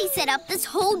Daddy set up this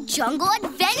whole jungle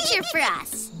adventure for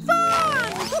us.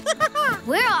 Fun!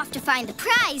 We're off to find the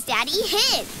prize Daddy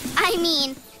hid. I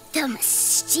mean, the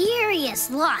mysterious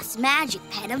lost magic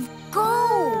pet of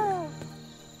gold.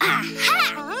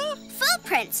 Aha!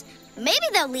 Footprints. Maybe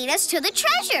they'll lead us to the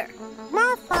treasure.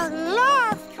 Morphle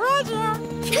loves treasure.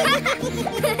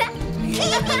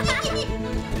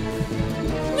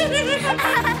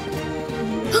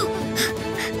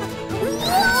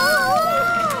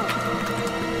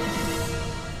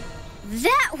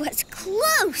 That was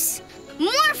close.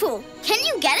 Morphle, can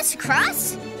you get us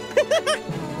across?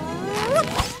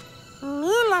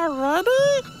 Mila,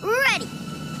 ready? Ready.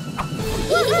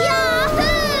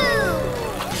 Yahoo!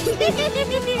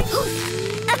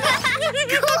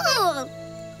 Cool!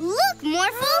 Look,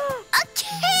 Morphle, a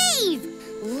cave!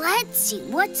 Let's see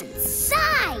what's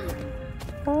inside.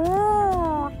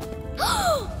 Oh.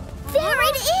 There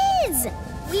it is!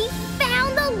 We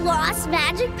found the lost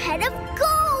magic pet of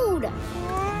gold!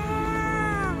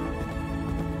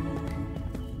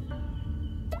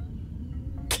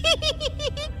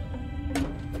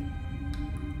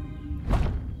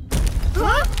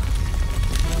 Huh?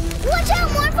 Watch out,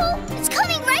 Morphle! It's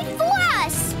coming right for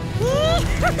us!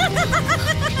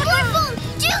 Morphle,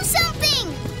 do something!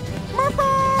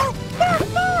 Morphle!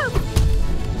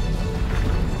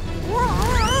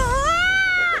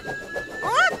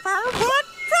 Morphle, what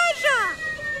treasure?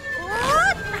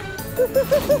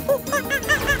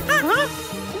 Huh?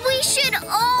 We should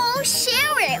all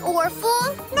share it,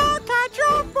 Orphle. No, catch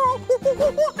Orphle.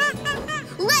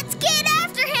 Let's get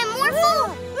after him,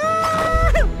 Morphle.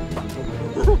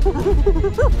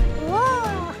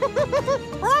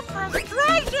 Orphle's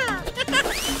treasure.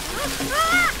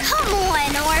 Come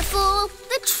on, Orphle.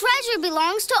 The treasure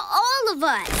belongs to all of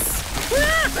us.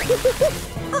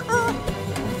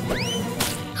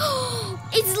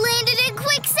 It's landed in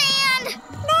quicksand!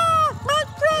 No, my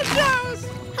precious!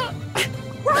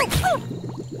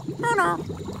 Oh no.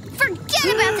 Forget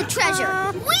about the treasure!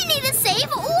 We need to save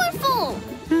Orphle!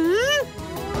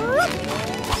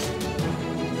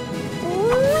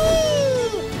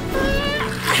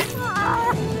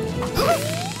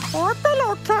 Orphle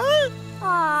okay?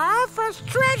 Orphle's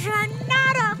treasure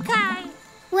not okay.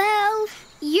 Well,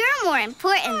 you're more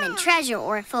important than treasure,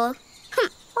 Orphle.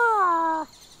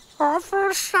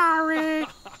 Orphle's sorry.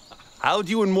 How'd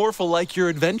you and Morphle like your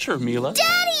adventure, Mila?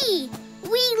 Daddy!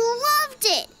 We loved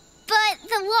it! But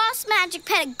the lost magic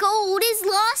pet of gold is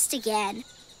lost again.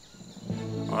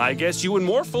 I guess you and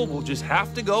Morphle will just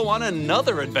have to go on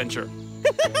another adventure.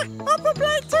 Orphle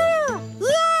play too!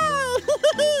 Yay!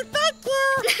 Thank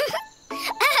you!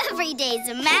 Every day's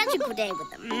a magical day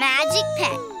with a magic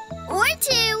pet. Or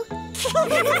two.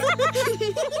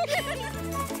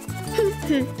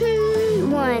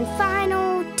 One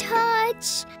final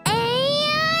touch,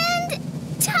 and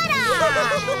ta-da!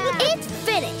 It's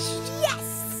finished.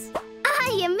 Yes!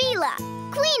 I am Mila,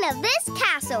 queen of this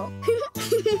castle.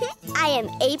 I am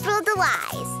April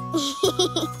Delize.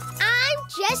 I'm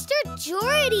Jester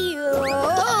Jordy.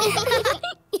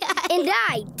 And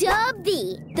I dub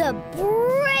thee the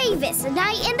bravest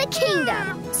knight in the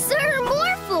kingdom, Sir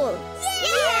Morphle.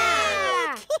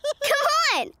 Yeah! Come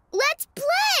on, let's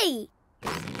play.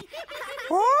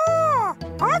 Oh,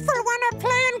 Orphle wanna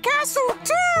play in castle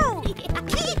too.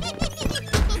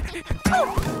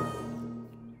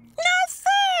 No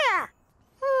fair.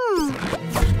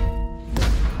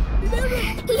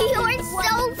 You're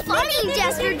so funny,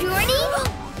 Jester Jordy.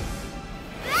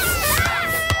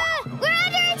 We're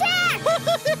under attack!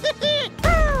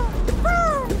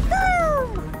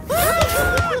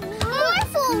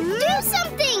 Morphle, do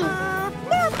something!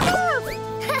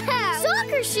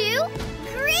 Soccer shoe?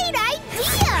 Great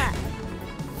idea!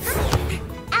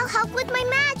 I'll help with my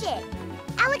magic.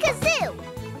 Alakazoo!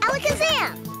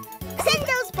 Alakazam! Send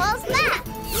those balls back!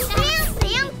 Bam,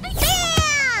 bam,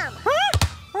 bam!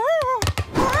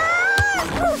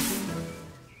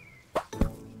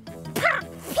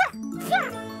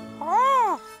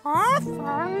 Oh,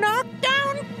 Orphle knocked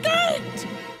down gate!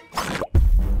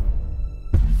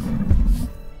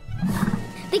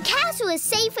 The castle is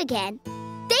safe again,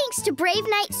 thanks to brave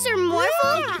knight Sir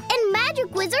Morphle and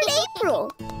magic wizard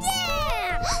April.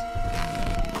 Yeah!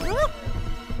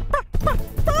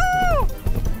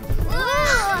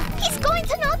 He's going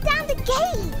to knock down the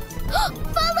gate.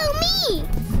 Follow me.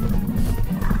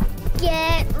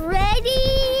 Get ready.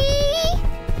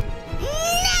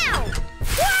 Now!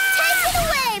 Take it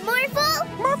away, Morphle!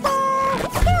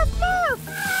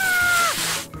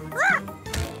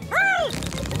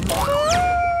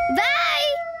 Bye!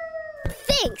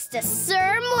 Thanks to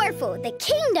Sir Morphle, the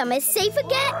kingdom is safe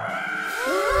again.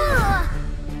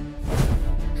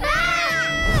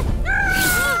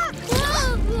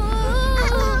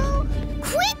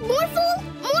 Quick, Morphle!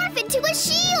 Morph into a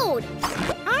shield!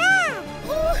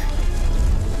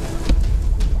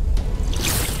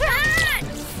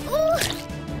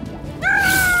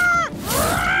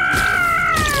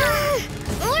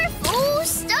 Morphle,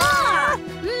 stop!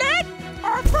 Let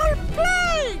Orphle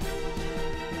play!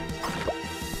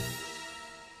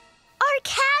 Our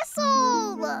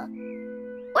castle!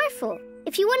 Orphle,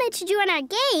 if you wanted to join our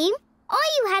game, all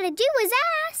you had to do was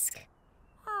ask.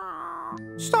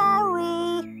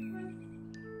 Sorry.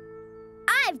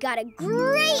 I've got a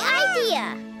great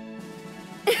idea!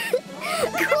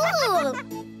 Cool!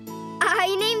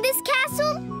 I named this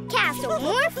castle Castle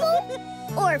Morphle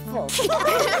Orphle.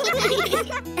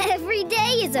 Every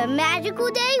day is a magical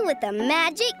day with a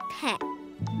magic pet.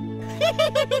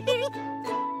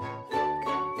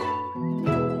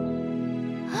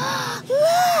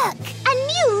 Look! A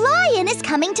new lion is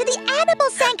coming to the animal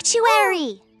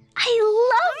sanctuary! I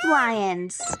love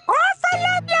lions! Orphle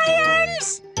love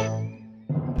lions!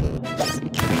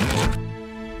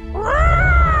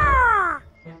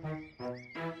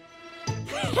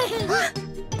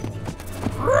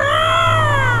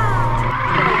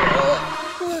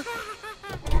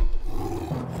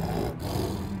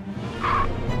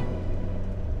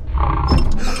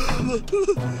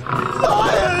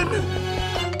 Lion! Lion!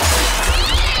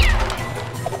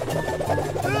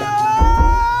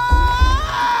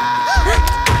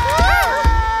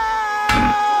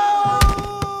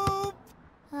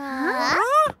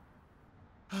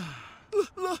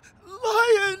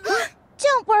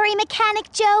 Don't worry,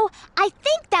 Mechanic Joe. I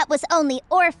think that was only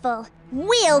Orphle.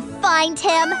 We'll find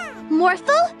him.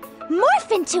 Morphle,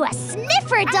 morph into a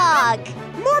sniffer dog.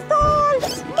 Morphle!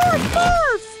 Morph,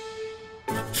 morph!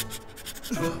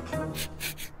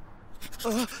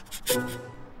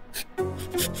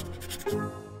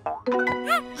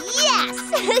 Yes!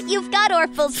 You've got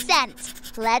Orphle's scent.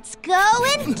 Let's go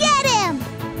and get him!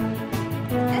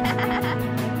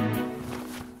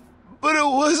 But it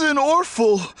wasn't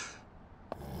Orphle.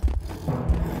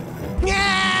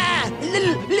 Yeah!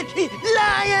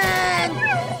 Lion!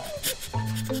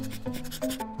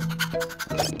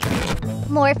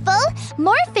 Morphle,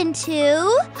 morph into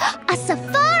a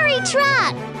safari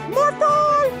truck!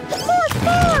 Morphle! Morph,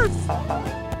 morph!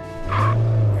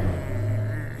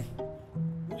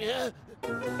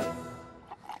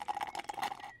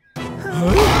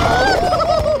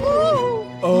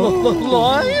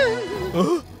 Lion?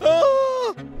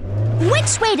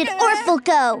 Which way did Orphle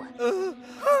go?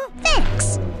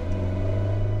 Thanks!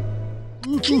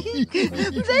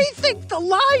 They think the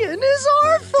lion is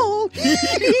Orphle!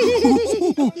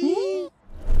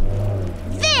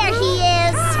 There he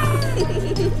is!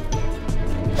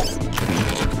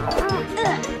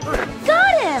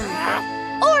 Got him!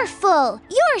 Orphle,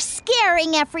 you're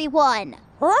scaring everyone!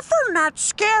 Orphle not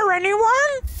scare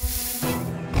anyone?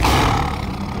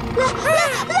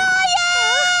 Lion!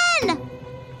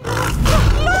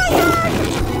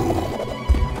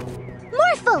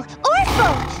 Morphle!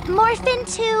 Orphle! Morph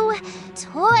into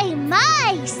toy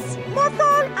mice!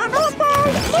 Morphle and Orphle!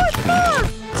 Morph, morph!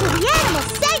 To the animal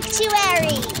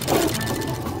sanctuary!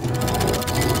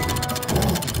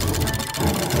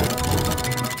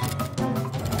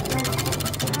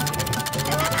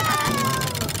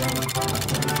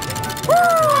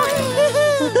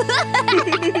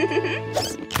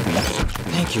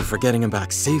 Thank you for getting him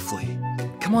back safely.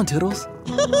 Come on, Toodles.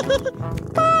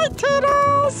 Bye,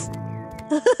 Toodles!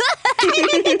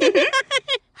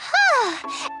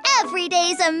 Every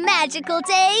day's a magical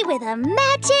day with a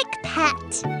magic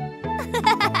pet.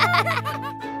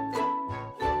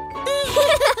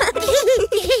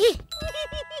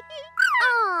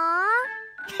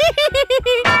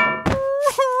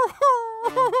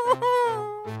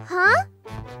 Huh?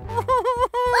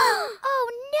 Oh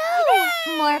no!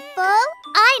 Morphle,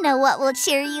 I know what will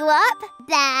cheer you up.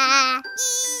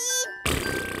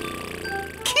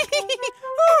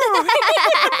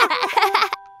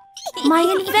 My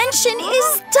invention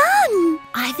is done!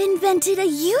 I've invented a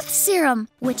youth serum,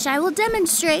 which I will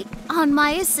demonstrate on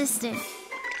my assistant.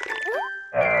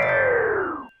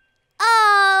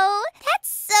 Oh, that's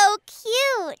so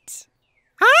cute!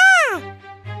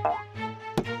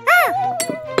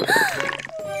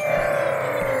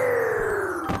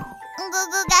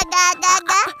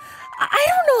 I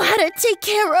don't know how to take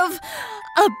care of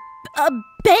a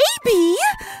baby.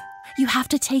 You have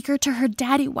to take her to her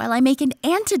daddy while I make an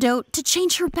antidote to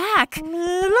change her back.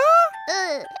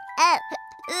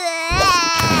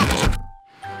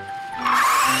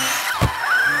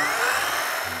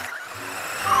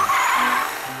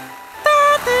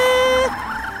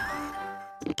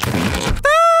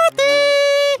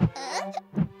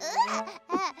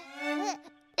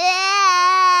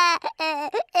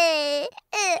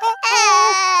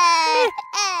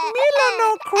 Mila no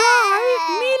cry.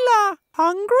 Mila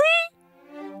hungry?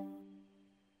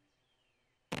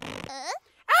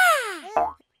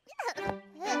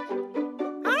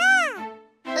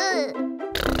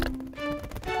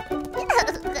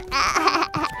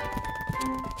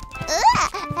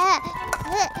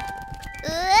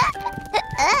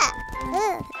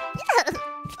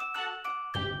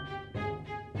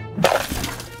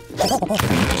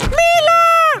 Mila!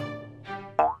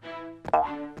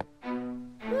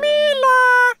 Mila,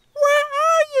 where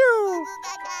are you?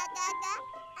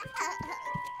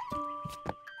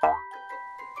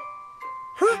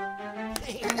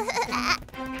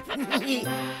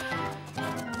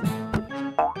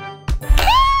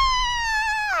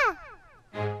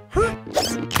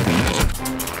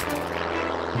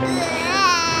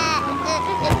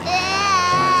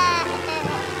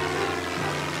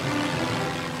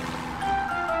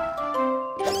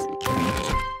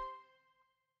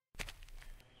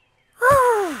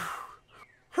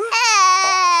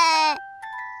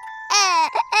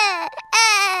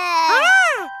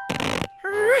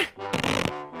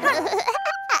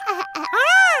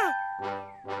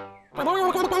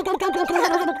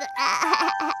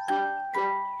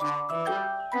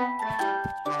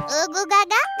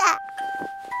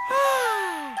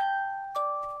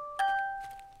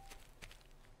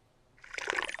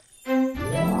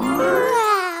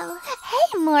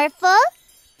 Morphle.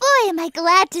 Boy, am I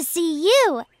glad to see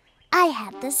you. I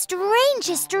had the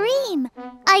strangest dream.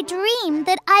 I dreamed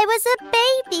that I was a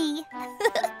baby.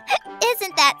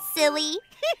 Isn't that silly?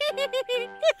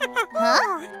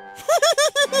 Huh?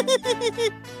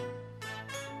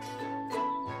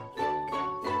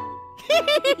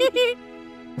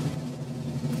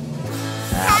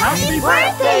 Happy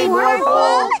birthday,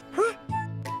 Morphle!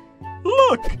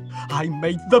 Look! I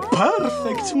made the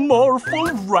perfect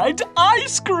Morphle red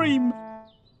ice cream!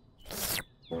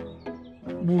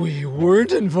 We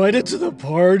weren't invited to the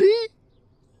party?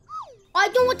 I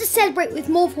don't want to celebrate with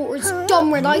Morphle's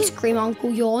dumb red ice cream,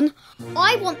 Uncle Yawn.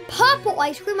 I want purple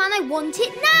ice cream and I want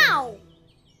it now!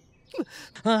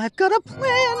 I've got a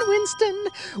plan, Winston.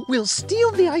 We'll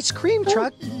steal the ice cream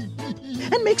truck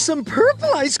and make some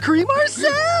purple ice cream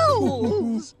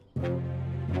ourselves.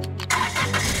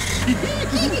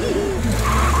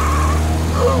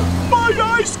 My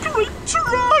ice cream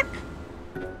truck!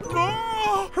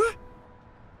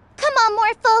 Come on,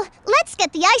 Morphle. Let's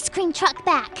get the ice cream truck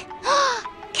back.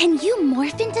 Can you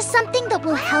morph into something that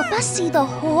will help us see the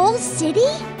whole city?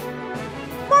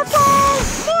 Morphle!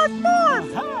 Morph,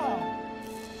 morph!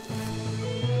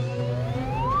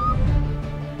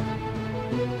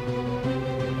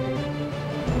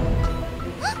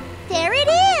 There it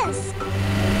is!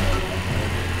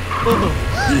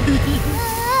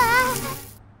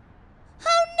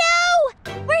 Oh no!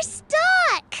 We're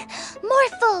stuck!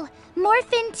 Morphle,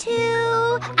 morph into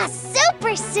a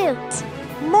super suit!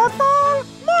 Morphle!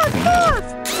 Morph, morph!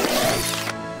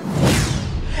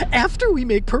 After we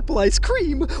make purple ice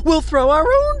cream, we'll throw our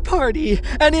own party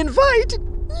and invite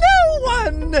no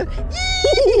one!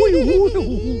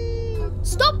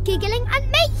 Stop giggling and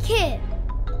make it!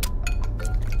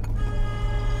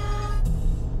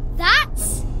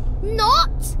 That's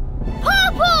not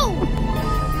purple!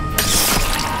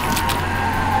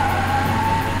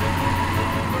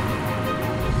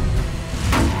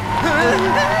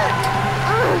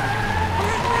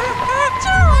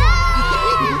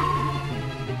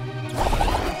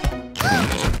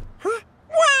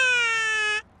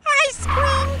 Ice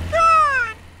cream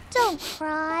gone! Don't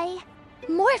cry.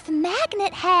 Morph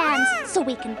magnet hands so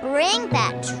we can bring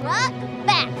that truck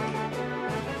back.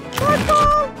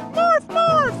 Morphle! Morph,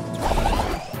 morph!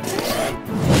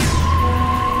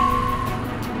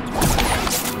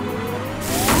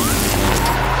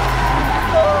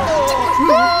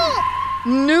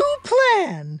 New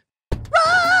plan!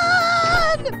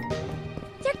 Run!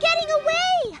 They're getting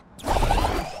away!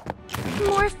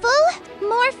 Morphle,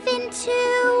 morph into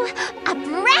a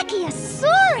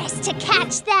brachiosaurus to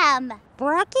catch them!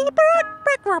 Bracky, brack,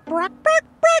 brack, brack, brack, brack,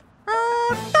 brack!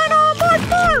 Dino, morph,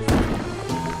 morph!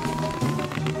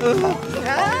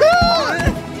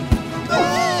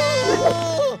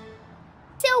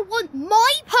 Still want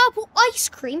my purple ice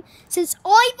cream since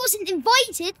I wasn't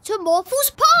invited to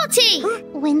Morphle's party!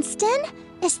 Winston,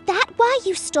 is that why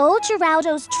you stole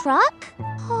Geraldo's truck?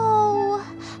 Oh,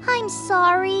 I'm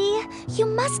sorry. You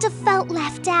must have felt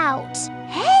left out.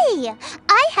 Hey,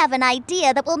 I have an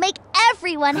idea that will make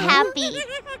everyone happy.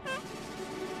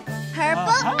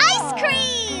 Purple ice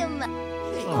cream!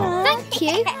 Thank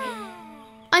you.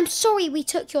 I'm sorry we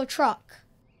took your truck.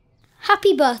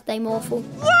 Happy birthday, Morphle.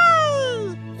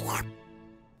 Yay!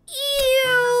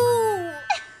 Ew!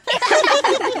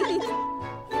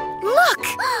 Look!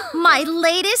 My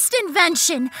latest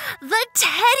invention, the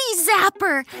Teddy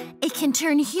Zapper. It can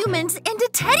turn humans into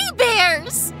teddy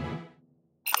bears.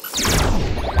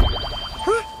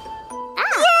 Yay!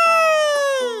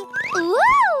 Woo!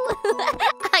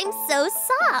 I'm so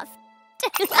soft.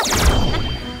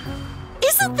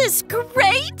 Isn't this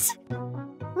great?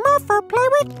 Morphle, play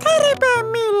with Teddy Bear,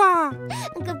 Mila!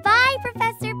 Goodbye,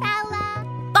 Professor Paula.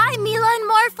 Bye, Mila and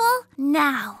Morphle.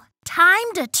 Now,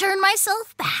 time to turn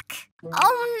myself back.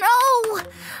 Oh no!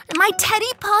 My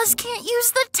teddy paws can't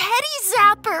use the Teddy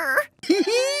Zapper.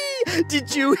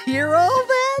 Did you hear all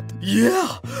that?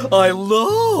 Yeah, I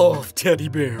love teddy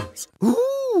bears.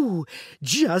 Ooh,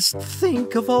 just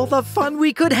think of all the fun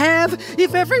we could have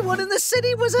if everyone in the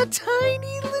city was a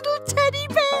tiny little teddy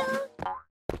bear.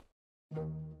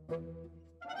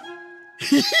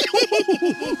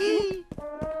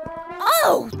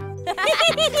 Oh!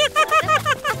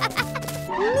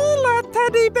 Mila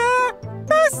teddy bear,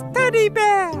 best teddy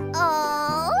bear!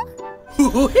 Oh!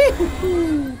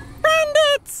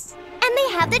 Bandits! And they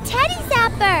have the Teddy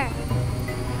Zapper!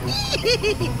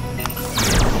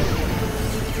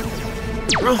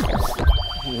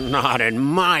 Not in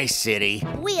my city.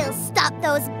 We'll stop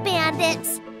those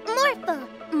bandits! Morphle,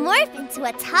 morph into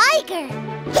a tiger!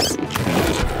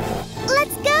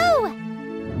 Let's go!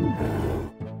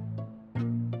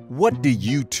 What do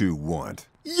you two want?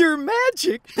 Your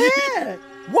magic pet!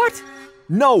 What?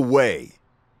 No way!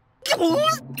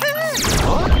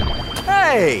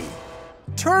 Hey!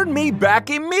 Turn me back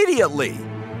immediately!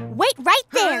 Wait right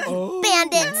there,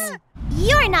 bandits!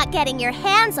 You're not getting your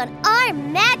hands on our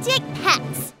magic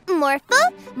pets.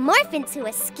 Morphle, morph into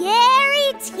a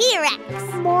scary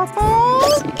T-Rex. Morphle!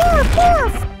 Morph,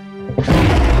 morph!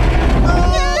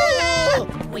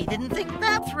 We didn't think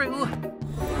that through.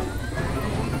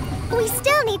 We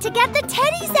still need to get the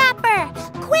teddy zapper.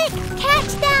 Quick,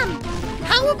 catch them.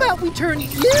 How about we turn you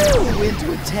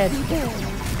into a teddy bear?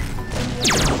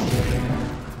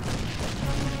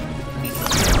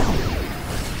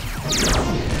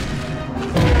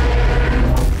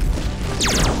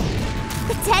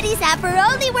 The teddy zapper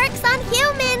only works on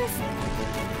humans.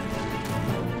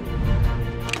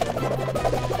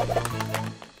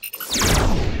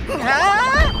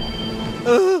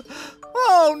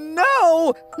 Oh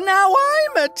no! Now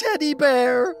I'm a teddy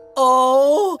bear!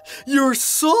 Oh, you're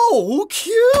so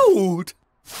cute!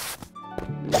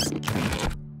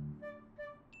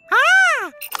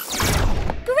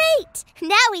 Great!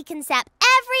 Now we can zap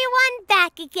everyone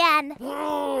back again.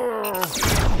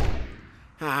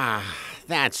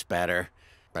 That's better.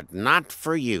 But not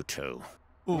for you two.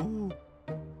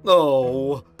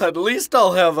 Oh, at least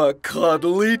I'll have a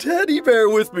cuddly teddy bear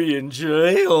with me in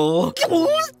jail.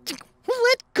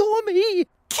 Let go of me.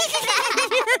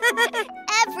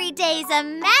 Every day's a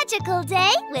magical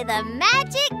day with a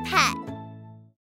magic pet.